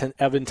level of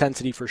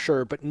intensity for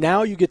sure. But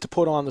now you get to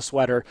put on the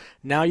sweater.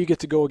 Now you get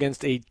to go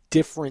against a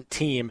different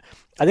team.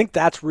 I think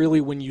that's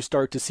really when you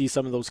start to see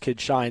some of those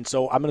kids shine.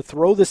 So I'm going to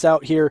throw this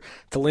out here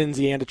to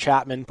Lindsey and to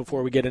Chapman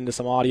before we get into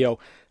some audio.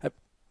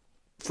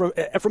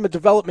 From a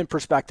development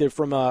perspective,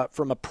 from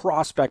a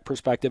prospect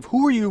perspective,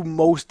 who are you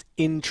most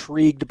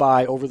intrigued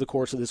by over the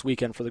course of this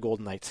weekend for the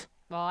Golden Knights?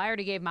 Well, I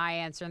already gave my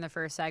answer in the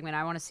first segment.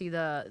 I want to see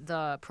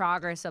the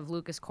progress of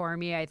Lucas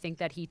Cormier. I think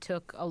that he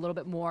took a little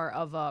bit more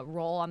of a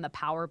role on the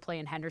power play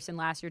in Henderson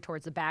last year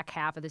towards the back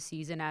half of the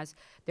season as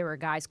there were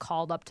guys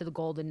called up to the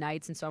Golden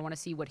Knights, and so I want to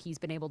see what he's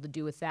been able to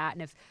do with that.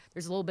 And if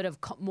there's a little bit of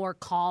more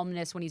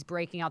calmness when he's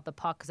breaking out the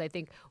puck, because I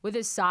think with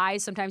his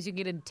size, sometimes you can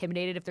get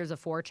intimidated if there's a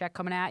forecheck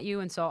coming at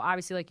you. And so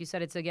obviously, like you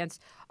said, it's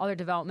against other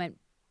development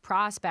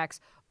prospects,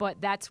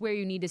 but that's where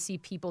you need to see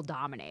people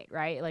dominate,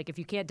 right? Like if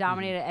you can't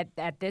dominate it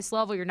at this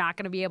level, you're not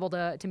going to be able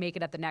to make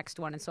it at the next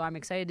one. And so I'm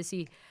excited to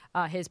see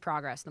his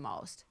progress the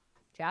most.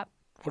 Chap?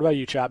 What about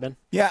you, Chapman?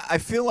 Yeah, I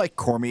feel like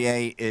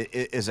Cormier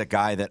is a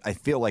guy that I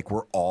feel like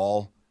we're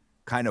all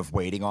kind of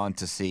waiting on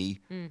to see.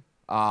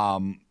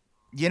 I'm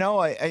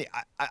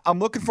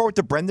looking forward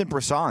to Brendan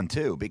Brisson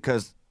too,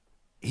 because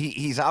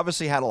he's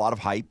obviously had a lot of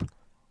hype.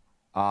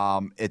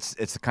 It's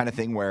the kind of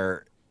thing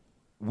where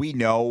we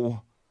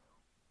know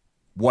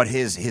what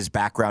his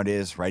background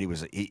is, right?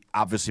 He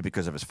obviously,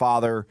 because of his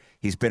father,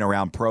 he's been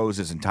around pros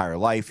his entire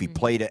life. He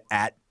played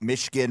at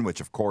Michigan, which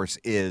of course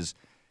is,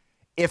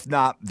 if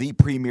not the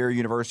premier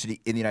university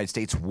in the United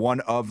States,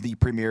 one of the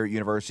premier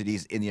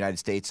universities in the United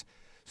States.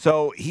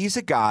 So he's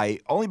a guy,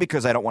 only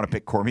because I don't want to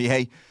pick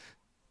Cormier,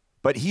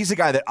 but he's a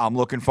guy that I'm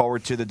looking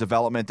forward to the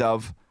development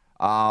of.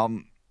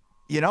 I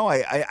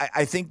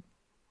think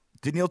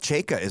Daniil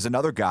Chayka is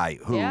another guy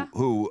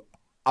who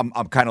I'm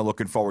kind of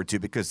looking forward to,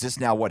 because this is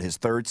now his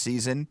third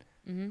season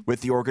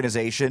with the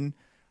organization.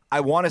 I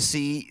want to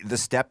see the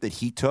step that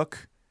he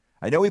took.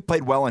 I know he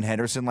played well in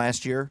Henderson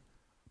last year,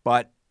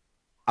 but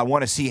I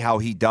want to see how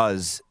he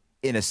does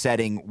in a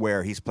setting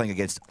where he's playing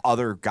against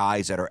other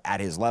guys that are at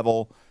his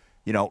level,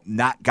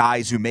 not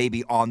guys who may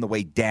be on the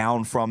way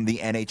down from the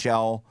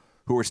NHL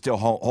who are still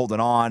holding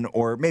on,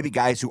 or maybe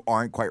guys who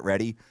aren't quite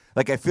ready.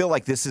 Like, I feel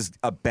like this is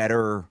a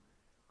better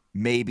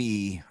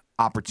maybe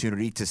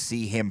opportunity to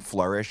see him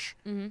flourish.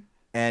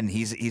 And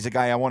he's a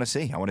guy I want to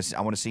see. I want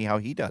to see how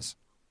he does.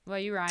 What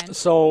about you, Ryan?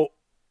 So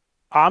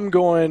I'm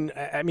going,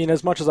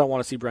 as much as I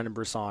want to see Brendan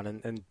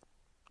Brisson, and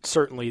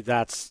certainly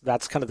that's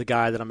kind of the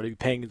guy that I'm going to be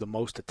paying the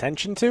most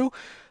attention to.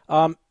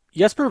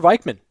 Jesper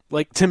Vikman,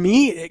 like, to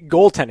me,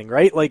 goaltending,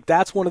 right? Like,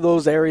 that's one of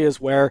those areas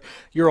where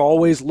you're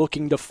always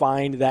looking to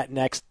find that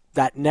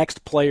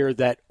next player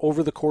that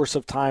over the course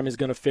of time is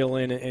going to fill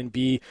in and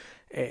be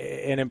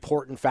an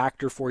important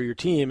factor for your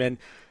team. And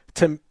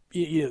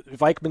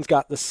Vikman's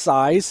got the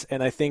size,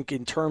 and I think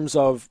in terms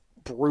of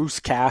Bruce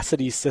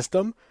Cassidy's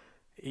system,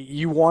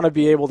 you want to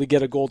be able to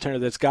get a goaltender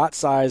that's got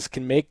size,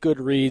 can make good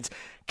reads,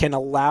 can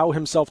allow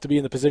himself to be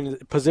in the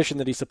position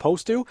that he's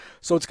supposed to.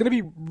 So it's going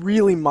to be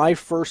really my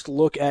first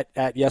look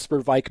at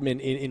Jesper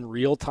Vikman in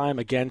real time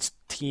against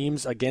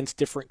teams, against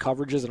different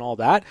coverages and all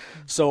that.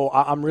 So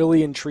I'm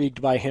really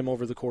intrigued by him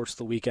over the course of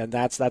the weekend.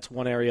 That's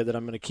one area that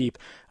I'm going to keep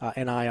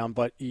an eye on.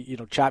 But,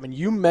 Chapman,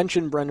 you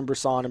mentioned Brendan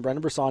Brisson, and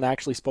Brendan Brisson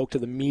actually spoke to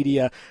the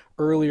media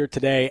earlier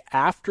today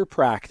after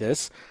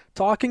practice,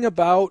 talking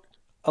about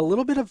a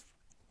little bit of,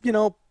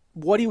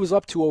 what he was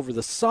up to over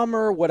the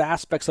summer, what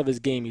aspects of his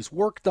game he's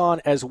worked on,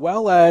 as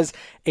well as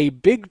a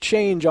big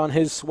change on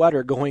his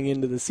sweater going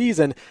into the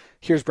season.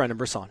 Here's Brendan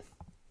Brisson.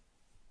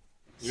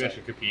 You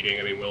mentioned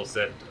competing. Will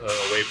sit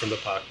away from the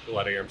puck, a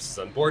lot of your emphasis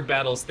on board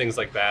battles, things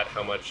like that.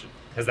 How much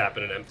has that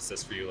been an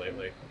emphasis for you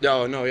lately?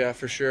 No, yeah,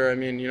 for sure.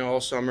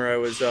 All summer I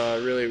was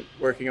really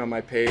working on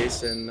my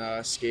pace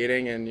and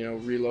skating, and,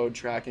 reload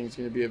tracking is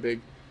going to be a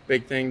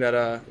big thing that,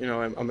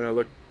 I'm going to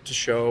look to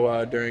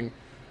show during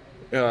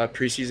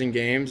preseason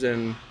games,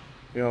 and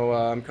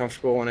I'm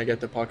comfortable when I get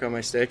the puck on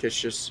my stick. It's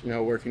just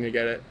working to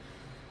get it.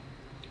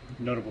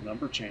 Notable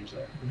number change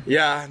there.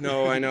 Yeah,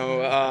 no, I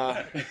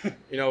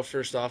know.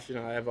 First off,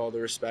 I have all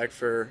the respect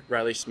for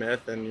Riley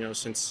Smith, and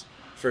since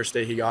first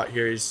day he got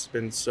here, he's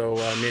been so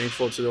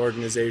meaningful to the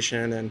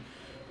organization, and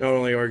not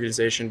only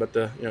organization but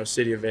the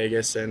city of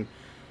Vegas. And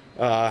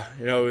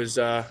it was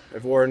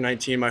I've worn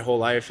 19 my whole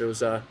life. It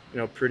was a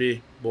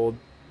pretty bold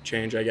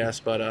change, I guess,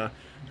 but I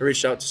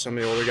reached out to some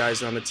of the older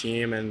guys on the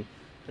team, and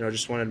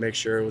just wanted to make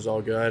sure it was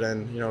all good,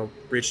 and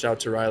reached out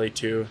to Riley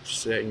too,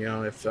 just saying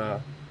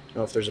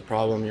if there's a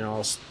problem,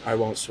 I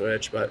won't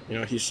switch, but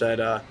he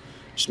said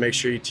just make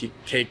sure you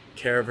take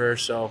care of her.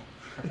 So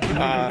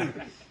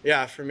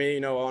yeah, for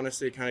me,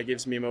 honestly, it kind of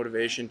gives me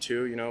motivation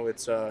too.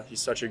 It's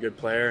he's such a good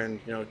player and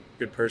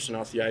good person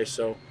off the ice.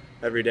 So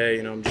every day,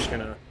 I'm just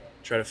gonna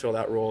try to fill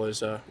that role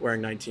as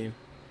wearing 19.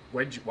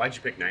 Why'd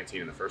you pick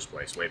 19 in the first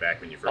place? Way back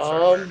when you first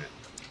started wearing it.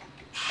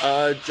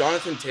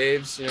 Jonathan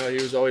Toews,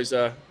 he was always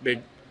a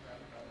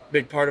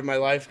big part of my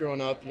life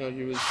growing up.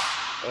 He was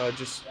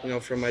just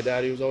from my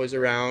dad, he was always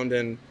around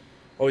and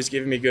always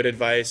giving me good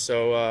advice.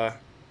 So I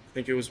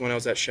think it was when I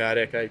was at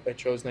Shattuck, I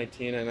chose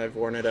 19, and I've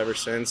worn it ever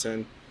since.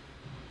 And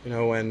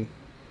when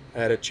I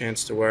had a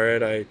chance to wear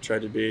it, I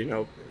tried to be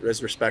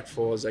as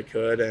respectful as I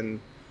could. And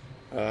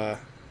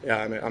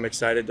I'm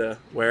excited to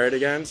wear it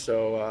again.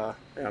 So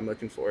I'm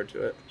looking forward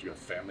to it. Do you have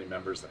family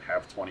members that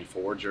have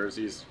 24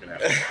 jerseys? You're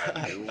gonna have to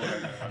buy a new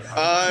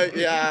one.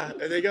 Yeah,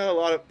 they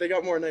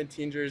got more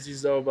 19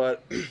 jerseys though,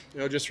 but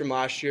just from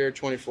last year,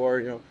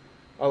 24.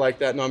 I like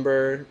that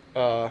number.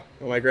 On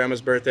my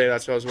grandma's birthday,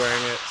 that's why I was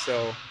wearing it.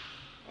 So,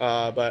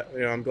 but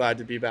I'm glad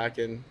to be back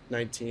in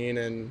 19,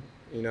 and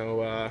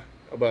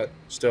but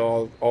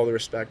still all the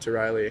respect to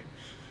Riley.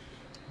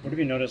 What have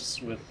you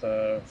noticed with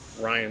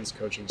Ryan's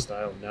coaching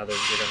style now that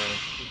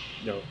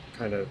you're gonna,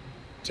 kind of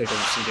taking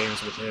some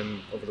games with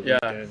him over the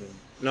weekend?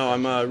 No,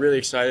 I'm really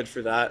excited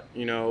for that.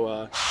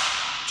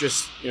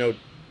 Just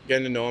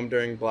getting to know him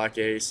during Black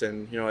Ace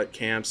and at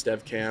camp,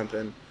 Stev camp,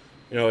 and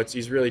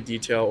he's really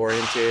detail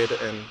oriented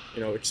and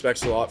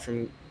expects a lot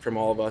from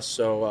all of us.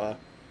 So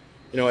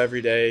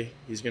every day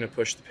he's gonna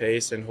push the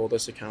pace and hold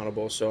us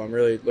accountable. So I'm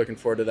really looking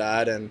forward to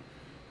that. And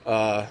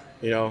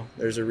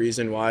there's a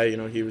reason why,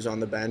 he was on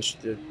the bench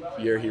the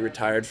year he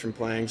retired from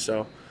playing.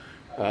 So,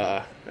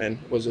 and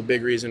was a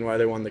big reason why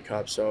they won the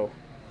cup. So,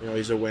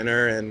 he's a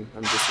winner, and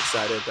I'm just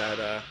excited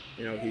that,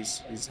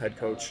 he's head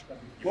coach.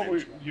 What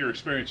were your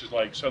experiences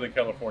like Southern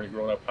California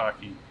growing up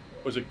hockey?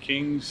 Was it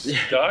Kings,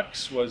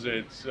 Ducks? Was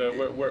it,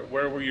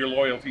 where were your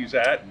loyalties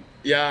at?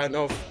 Yeah,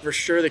 no, for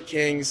sure the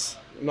Kings.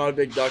 I'm not a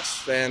big Ducks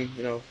fan.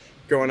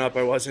 Growing up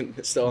I wasn't,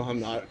 but still I'm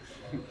not.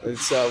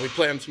 It's we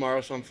play them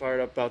tomorrow, so I'm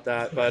fired up about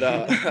that. But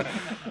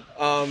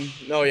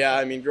no,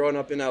 yeah, growing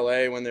up in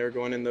LA when they were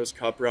going in those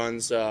cup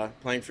runs,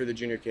 playing for the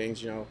Junior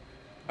Kings,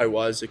 I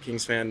was a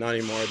Kings fan, not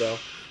anymore though.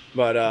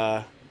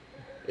 But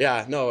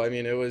Yeah, no, I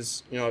mean, it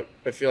was,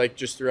 I feel like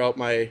just throughout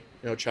my,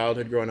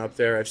 childhood growing up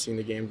there, I've seen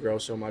the game grow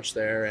so much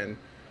there. And,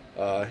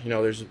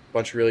 there's a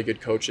bunch of really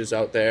good coaches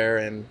out there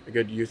and a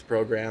good youth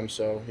program.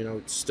 So,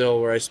 it's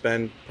still where I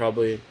spend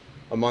probably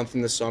a month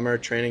in the summer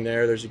training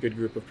there. There's a good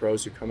group of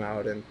pros who come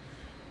out. And,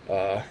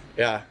 I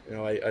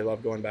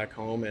love going back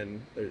home,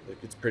 and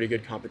it's pretty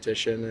good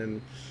competition.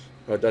 And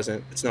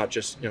it's not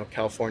just,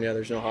 California,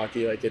 there's no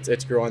hockey. Like,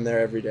 it's growing there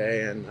every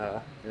day. And,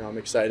 I'm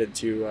excited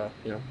to,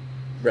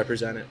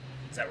 represent it.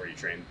 Is that where you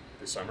trained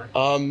this summer?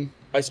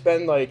 I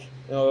spent it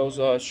was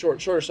a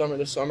shorter summer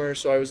this summer,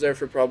 so I was there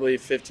for probably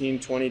 15,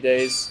 20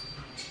 days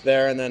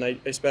there, and then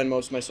I spent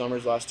most of my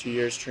summers last 2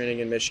 years training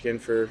in Michigan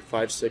for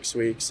 5-6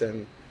 weeks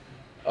and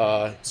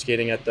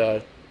skating at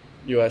the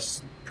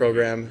U.S.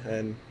 program,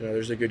 and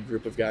there's a good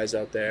group of guys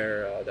out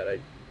there that I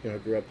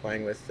grew up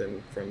playing with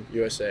and from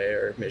USA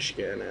or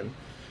Michigan, and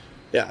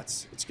yeah,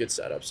 it's a good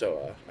setup.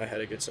 So I had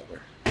a good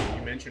summer.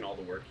 You mentioned all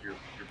the work you're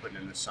putting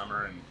in this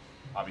summer, and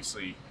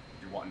obviously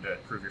you're wanting to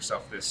prove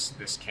yourself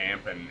this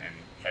camp and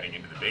heading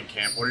into the big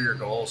camp. What are your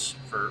goals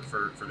for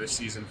this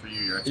season for you,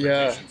 your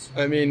expectations?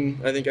 Yeah, I mean,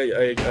 I think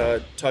I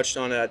touched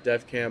on it at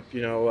Dev Camp.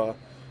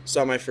 It's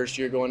not my first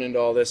year going into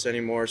all this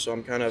anymore, so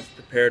I'm kind of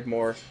prepared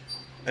more.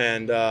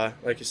 And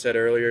like I said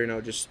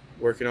earlier, just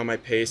working on my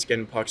pace,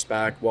 getting pucks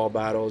back, wall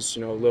battles,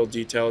 little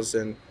details,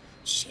 and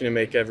just going to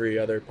make every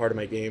other part of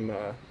my game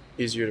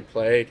easier to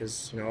play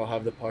because, I'll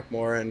have the puck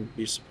more and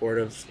be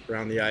supportive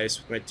around the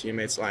ice with my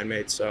teammates, line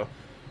mates. So,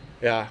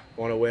 yeah,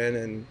 want to win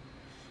and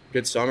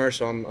good summer,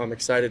 so I'm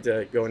excited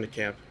to go into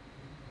camp.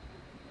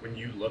 When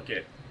you look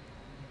at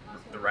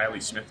the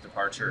Riley Smith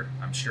departure,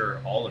 I'm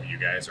sure all of you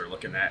guys are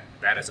looking at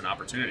that as an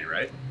opportunity,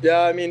 right? Yeah,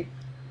 I mean,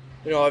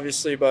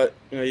 obviously, but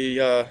he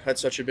had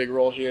such a big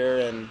role here,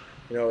 and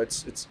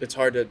it's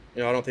hard to I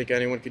don't think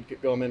anyone could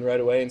go him in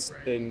right away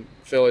and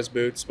fill his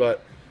boots,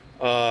 but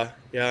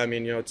yeah, I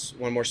mean, it's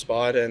one more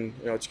spot, and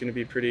it's going to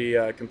be pretty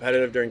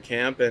competitive during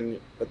camp,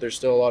 but there's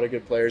still a lot of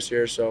good players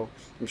here, so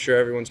I'm sure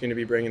everyone's going to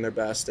be bringing their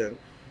best, and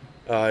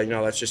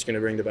that's just going to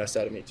bring the best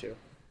out of me too.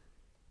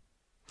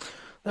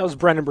 That was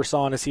Brendan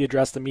Brisson as he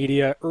addressed the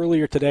media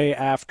earlier today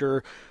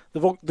after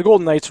the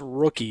Golden Knights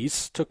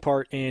rookies took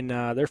part in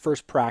their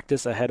first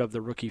practice ahead of the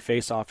rookie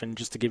face-off. And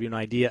just to give you an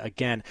idea,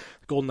 again,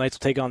 the Golden Knights will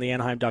take on the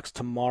Anaheim Ducks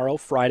tomorrow,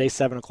 Friday,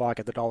 7 o'clock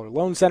at the Dollar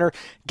Loan Center.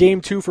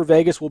 Game 2 for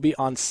Vegas will be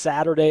on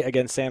Saturday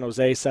against San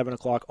Jose, 7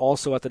 o'clock,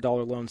 also at the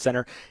Dollar Loan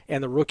Center.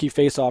 And the rookie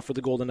face-off for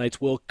the Golden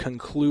Knights will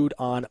conclude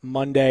on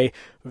Monday,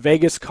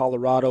 Vegas,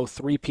 Colorado,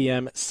 3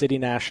 p.m., City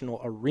National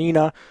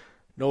Arena.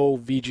 No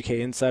VGK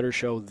Insider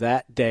Show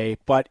that day.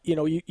 But,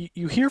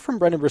 you hear from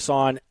Brendan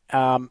Brisson,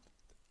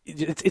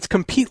 it's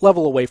compete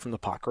level away from the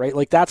puck, right?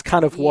 Like, that's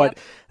kind of what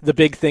the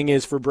big thing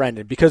is for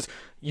Brendan, because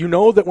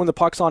that when the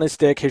puck's on his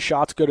stick, his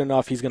shot's good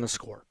enough, he's going to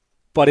score.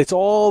 But it's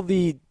all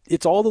the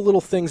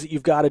little things that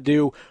you've got to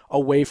do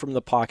away from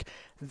the puck.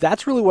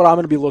 That's really what I'm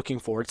going to be looking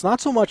for. It's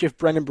not so much if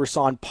Brendan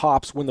Brisson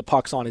pops when the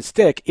puck's on his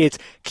stick. It's,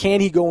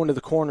 can he go into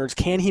the corners?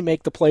 Can he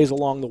make the plays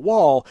along the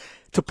wall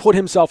to put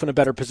himself in a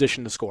better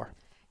position to score?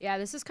 Yeah,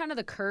 this is kind of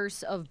the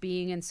curse of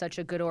being in such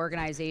a good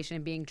organization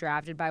and being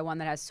drafted by one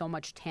that has so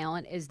much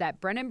talent, is that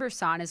Brendan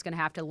Brisson is going to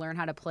have to learn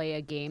how to play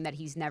a game that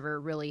he's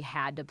never really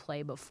had to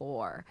play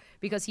before,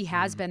 because he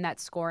has been that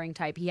scoring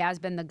type. He has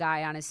been the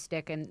guy on his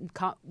stick, and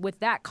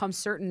with that comes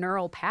certain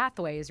neural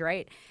pathways,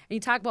 right? And you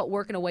talk about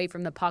working away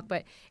from the puck,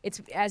 but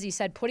it's, as he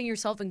said, putting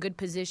yourself in good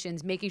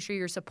positions, making sure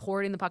you're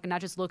supporting the puck and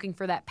not just looking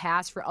for that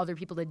pass for other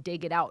people to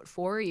dig it out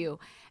for you.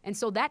 And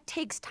so that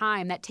takes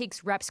time, that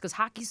takes reps, because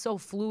hockey's so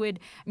fluid.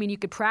 I mean, you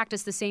could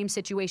practice the same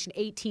situation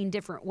 18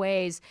 different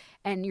ways,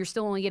 and you're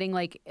still only getting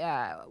like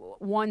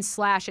one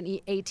slash in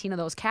 18 of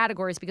those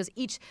categories, because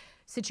each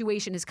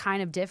situation is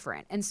kind of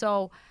different. And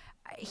so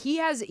he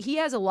has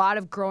a lot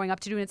of growing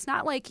up to do, and it's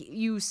not like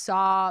you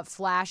saw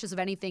flashes of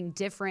anything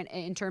different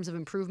in terms of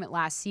improvement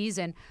last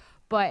season.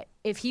 But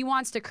if he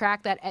wants to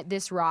crack that at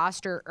this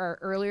roster or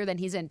earlier than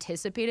he's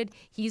anticipated,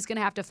 he's going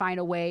to have to find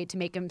a way to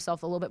make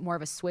himself a little bit more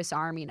of a Swiss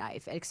Army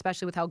knife,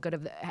 especially with how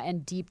good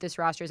and deep this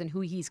roster is and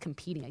who he's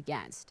competing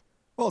against.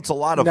 Well, it's a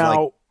lot of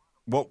now,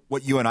 like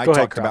what you and I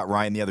talked about,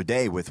 Ryan, the other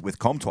day with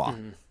Comtois,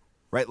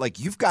 right? Like,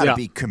 you've got to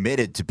be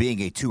committed to being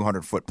a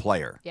 200-foot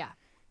player. Yeah.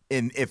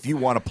 And if you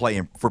want to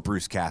play for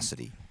Bruce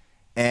Cassidy.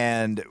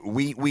 And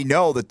we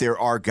know that there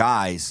are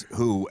guys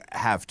who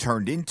have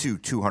turned into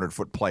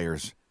 200-foot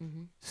players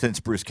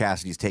since Bruce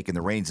Cassidy's taken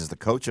the reins as the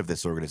coach of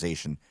this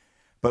organization.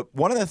 But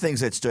one of the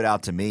things that stood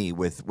out to me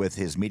with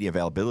his media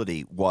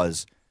availability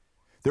was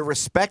the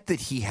respect that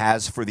he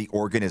has for the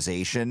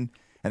organization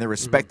and the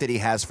respect that he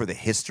has for the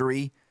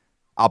history,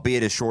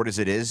 albeit as short as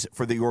it is,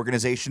 for the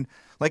organization.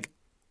 Like,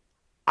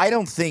 I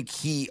don't think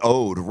he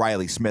owed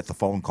Riley Smith a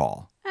phone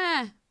call.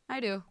 I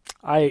do.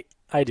 I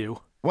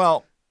do.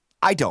 Well,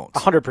 I don't.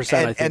 100%.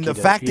 I think and the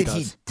fact that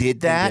he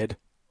did that,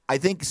 I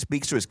think,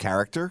 speaks to his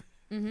character.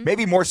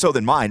 Maybe more so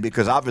than mine,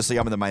 because obviously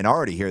I'm in the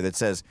minority here that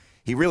says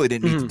he really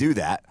didn't need to do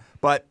that.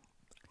 But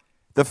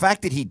the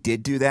fact that he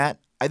did do that,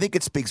 I think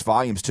it speaks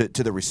volumes to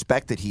the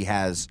respect that he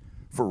has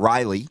for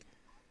Riley,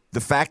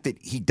 the fact that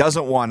he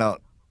doesn't want to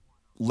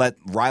let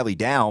Riley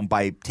down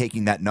by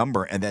taking that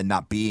number and then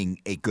not being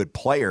a good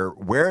player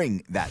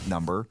wearing that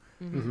number.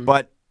 Mm-hmm.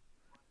 But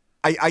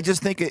I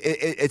just think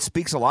it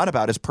speaks a lot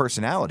about his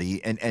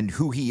personality and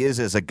who he is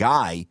as a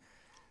guy,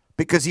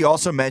 because he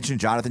also mentioned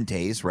Jonathan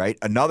Toews, right?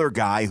 Another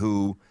guy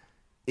who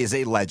is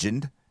a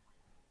legend,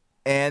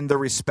 and the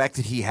respect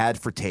that he had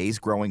for Toews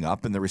growing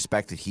up and the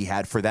respect that he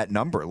had for that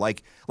number.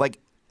 Like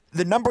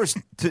the numbers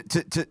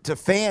to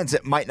fans,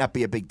 it might not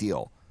be a big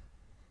deal.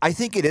 I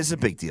think it is a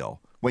big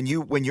deal. When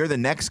you're the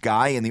next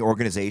guy in the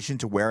organization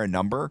to wear a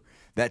number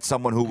that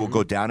someone who will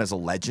go down as a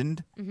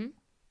legend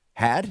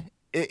had,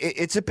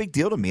 it's a big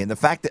deal to me. And the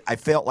fact that I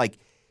felt like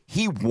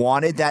he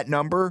wanted that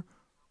number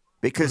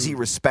because he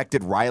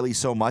respected Riley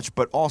so much,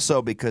 but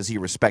also because he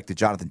respected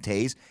Jonathan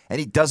Toews, and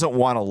he doesn't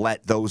want to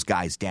let those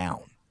guys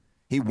down.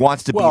 He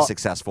wants to be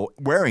successful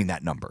wearing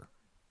that number.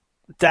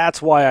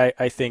 That's why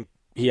I think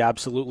he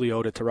absolutely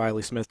owed it to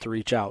Riley Smith to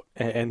reach out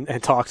and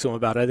talk to him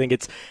about it. I think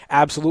it's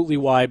absolutely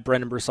why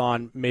Brendan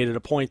Brisson made it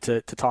a point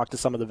to talk to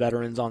some of the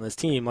veterans on this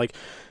team. Like,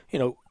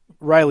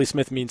 Riley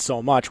Smith means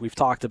so much. We've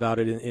talked about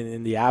it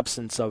in the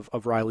absence of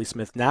Riley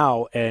Smith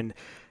now, and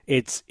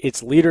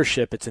it's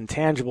leadership, it's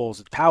intangibles,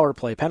 it's power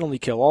play, penalty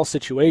kill, all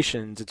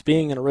situations. It's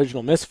being an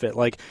original misfit.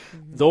 Like,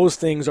 those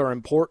things are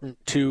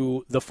important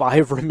to the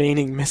 5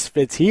 remaining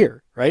misfits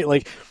here, right?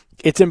 Like,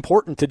 it's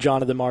important to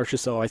Jonathan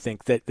Marchessault, I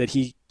think, that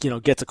he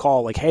gets a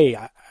call like, hey,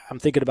 I'm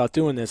thinking about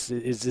doing this.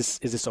 Is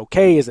this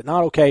okay? Is it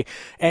not okay?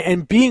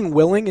 And being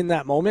willing in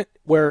that moment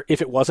where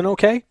if it wasn't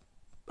okay,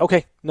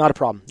 not a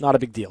problem, not a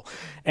big deal.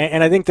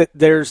 And I think that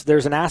there's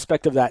an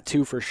aspect of that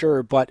too, for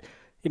sure. But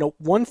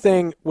one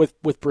thing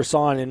with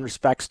Brisson in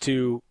respects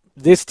to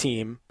this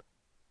team,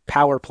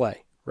 power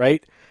play,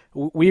 right?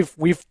 We've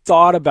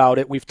thought about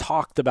it, we've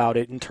talked about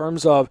it in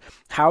terms of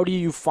how do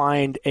you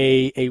find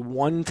a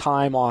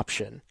one-time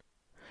option,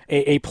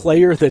 a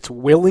player that's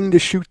willing to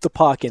shoot the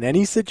puck in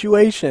any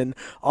situation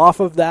off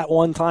of that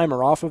one time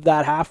or off of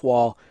that half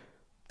wall.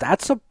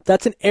 That's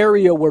an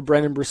area where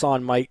Brendan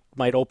Brisson might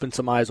open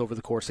some eyes over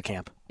the course of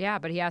camp. Yeah,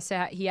 but he has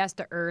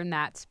to earn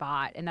that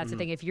spot, and that's the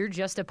thing. If you're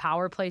just a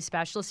power play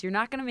specialist, you're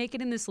not going to make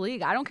it in this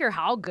league. I don't care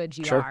how good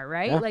you are,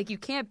 right? Yeah. Like, you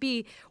can't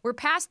be. We're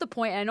past the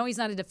point. And I know he's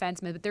not a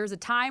defenseman, but there's a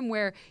time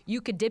where you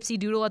could dipsy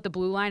doodle at the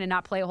blue line and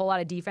not play a whole lot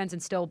of defense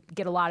and still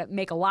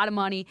make a lot of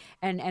money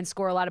and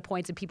score a lot of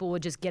points, and people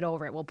would just get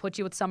over it. We'll put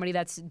you with somebody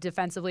that's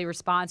defensively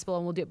responsible,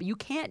 and we'll do it. But you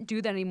can't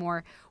do that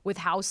anymore with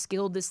how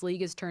skilled this league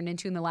has turned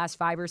into in the last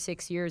 5 or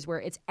 6 years, where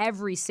it's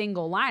every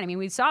single line. I mean,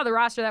 we saw the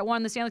roster that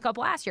won the Stanley Cup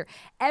last year.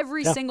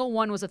 Every single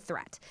one was a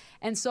threat.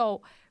 And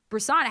so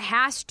Brisson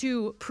has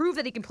to prove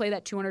that he can play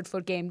that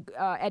 200-foot game,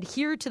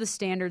 adhere to the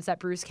standards that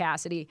Bruce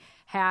Cassidy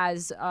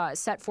has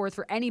set forth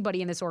for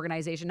anybody in this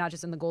organization, not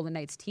just in the Golden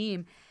Knights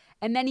team.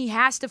 And then he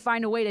has to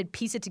find a way to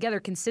piece it together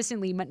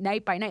consistently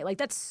night by night. Like,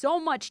 that's so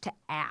much to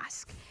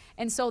ask.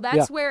 And so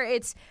that's where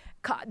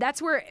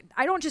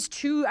I don't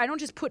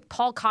just put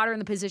Paul Cotter in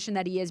the position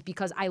that he is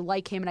because I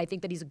like him and I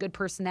think that he's a good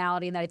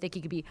personality and that I think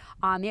he could be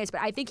on the ice.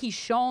 But I think he's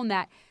shown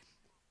that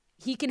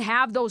he can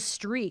have those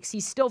streaks.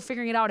 He's still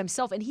figuring it out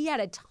himself. And he had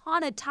a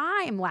ton of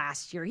time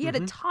last year. He had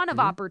a ton of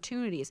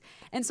opportunities.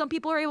 And some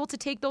people are able to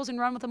take those and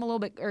run with them a little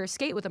bit, or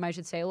skate with them, I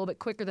should say, a little bit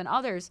quicker than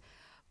others.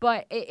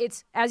 But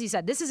it's, as you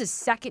said, this is his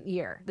second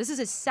year.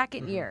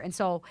 Year. And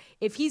so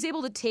if he's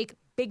able to take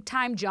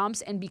big-time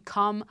jumps and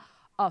become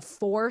a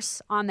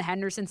force on the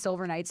Henderson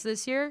Silver Knights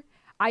this year,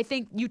 I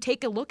think you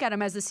take a look at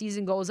him as the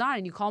season goes on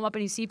and you call him up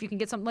and you see if you can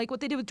get something like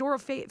what they did with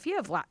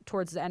Dorofeyev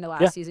towards the end of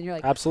last season. You're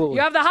like, absolutely.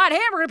 You have the hot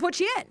hand, we're going to put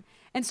you in.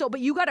 And so, but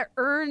you got to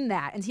earn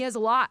that. And he has a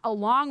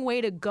long way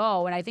to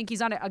go. And I think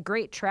he's on a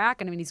great track.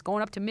 And I mean, he's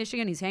going up to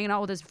Michigan. He's hanging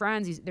out with his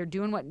friends. They're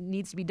doing what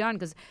needs to be done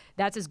because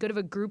that's as good of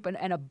a group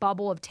and a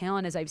bubble of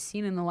talent as I've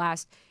seen in the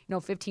last,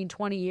 15,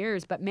 20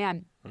 years. But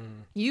man,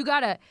 you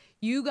gotta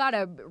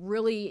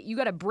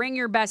bring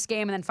your best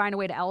game and then find a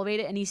way to elevate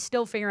it. And he's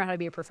still figuring out how to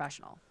be a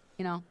professional.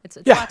 It's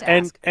a lot to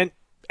ask.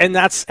 And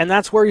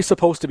that's where he's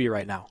supposed to be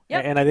right now.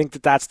 Yep. And I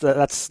think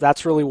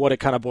that's really what it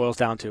kind of boils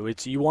down to.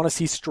 It's you want to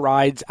see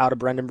strides out of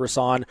Brendan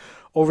Brisson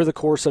over the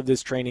course of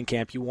this training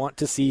camp. You want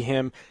to see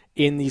him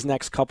in these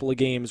next couple of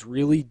games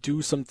really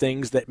do some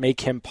things that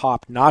make him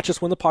pop, not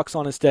just when the puck's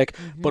on his stick,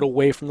 but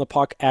away from the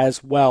puck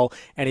as well.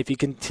 And if he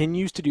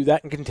continues to do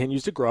that and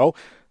continues to grow,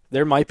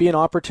 there might be an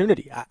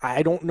opportunity.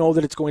 I don't know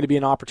that it's going to be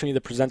an opportunity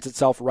that presents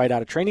itself right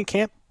out of training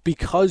camp,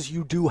 because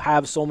you do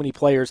have so many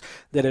players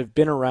that have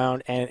been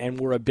around and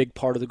were a big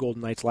part of the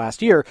Golden Knights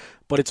last year.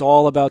 But it's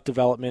all about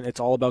development. It's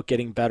all about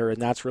getting better, and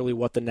that's really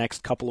what the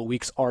next couple of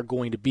weeks are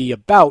going to be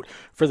about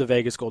for the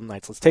Vegas Golden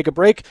Knights. Let's take a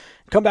break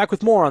and come back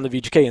with more on the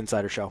VGK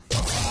Insider Show.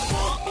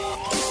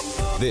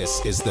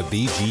 This is the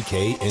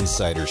VGK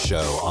Insider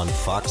Show on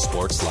Fox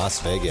Sports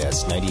Las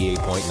Vegas, 98.9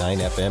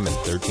 FM and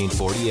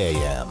 1340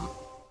 AM.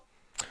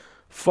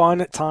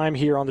 Fun time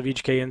here on the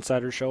VGK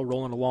Insider Show,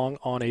 rolling along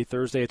on a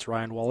Thursday. It's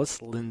Ryan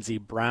Wallace, Lindsey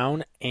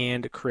Brown,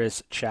 and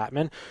Chris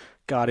Chapman.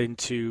 got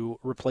into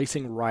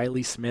replacing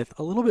Riley Smith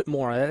a little bit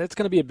more. It's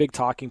going to be a big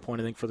talking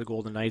point, I think, for the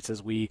Golden Knights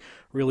as we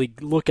really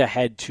look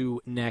ahead to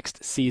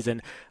next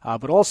season.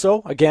 But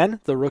also,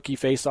 again, the rookie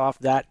face-off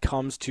that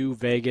comes to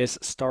Vegas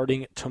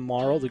starting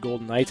tomorrow. The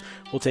Golden Knights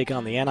will take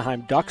on the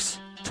Anaheim Ducks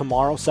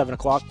tomorrow, 7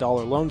 o'clock,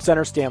 Dollar Loan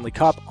Center. Stanley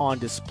Cup on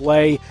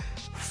display,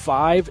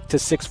 5 to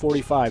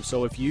 6:45.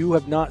 So if you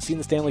have not seen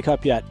the Stanley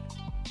Cup yet,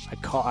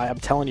 I'm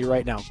telling you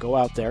right now, go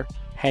out there,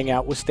 hang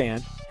out with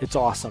Stan. It's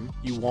awesome.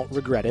 You won't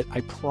regret it. I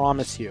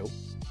promise you.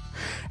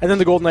 And then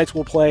the Golden Knights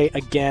will play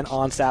again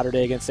on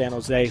Saturday against San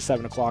Jose,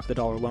 7 o'clock, the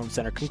Dollar Loan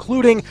Center.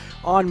 Concluding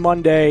on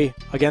Monday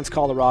against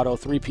Colorado,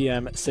 3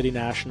 p.m. City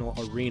National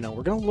Arena.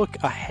 We're going to look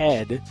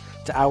ahead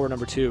to hour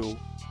number 2.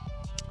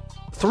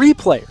 3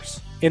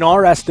 players, in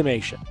our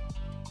estimation,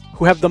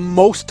 who have the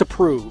most to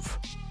prove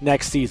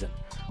next season.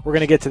 We're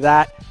going to get to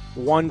that,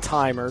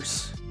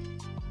 one-timers,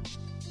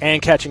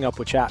 and catching up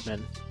with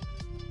Chapman.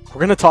 We're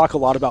going to talk a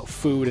lot about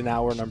food in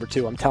hour number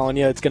 2. I'm telling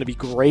you, it's going to be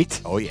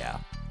great. Oh, yeah.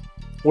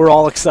 We're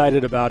all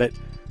excited about it.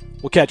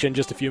 We'll catch you in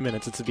just a few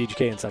minutes. It's the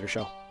VGK Insider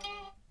Show.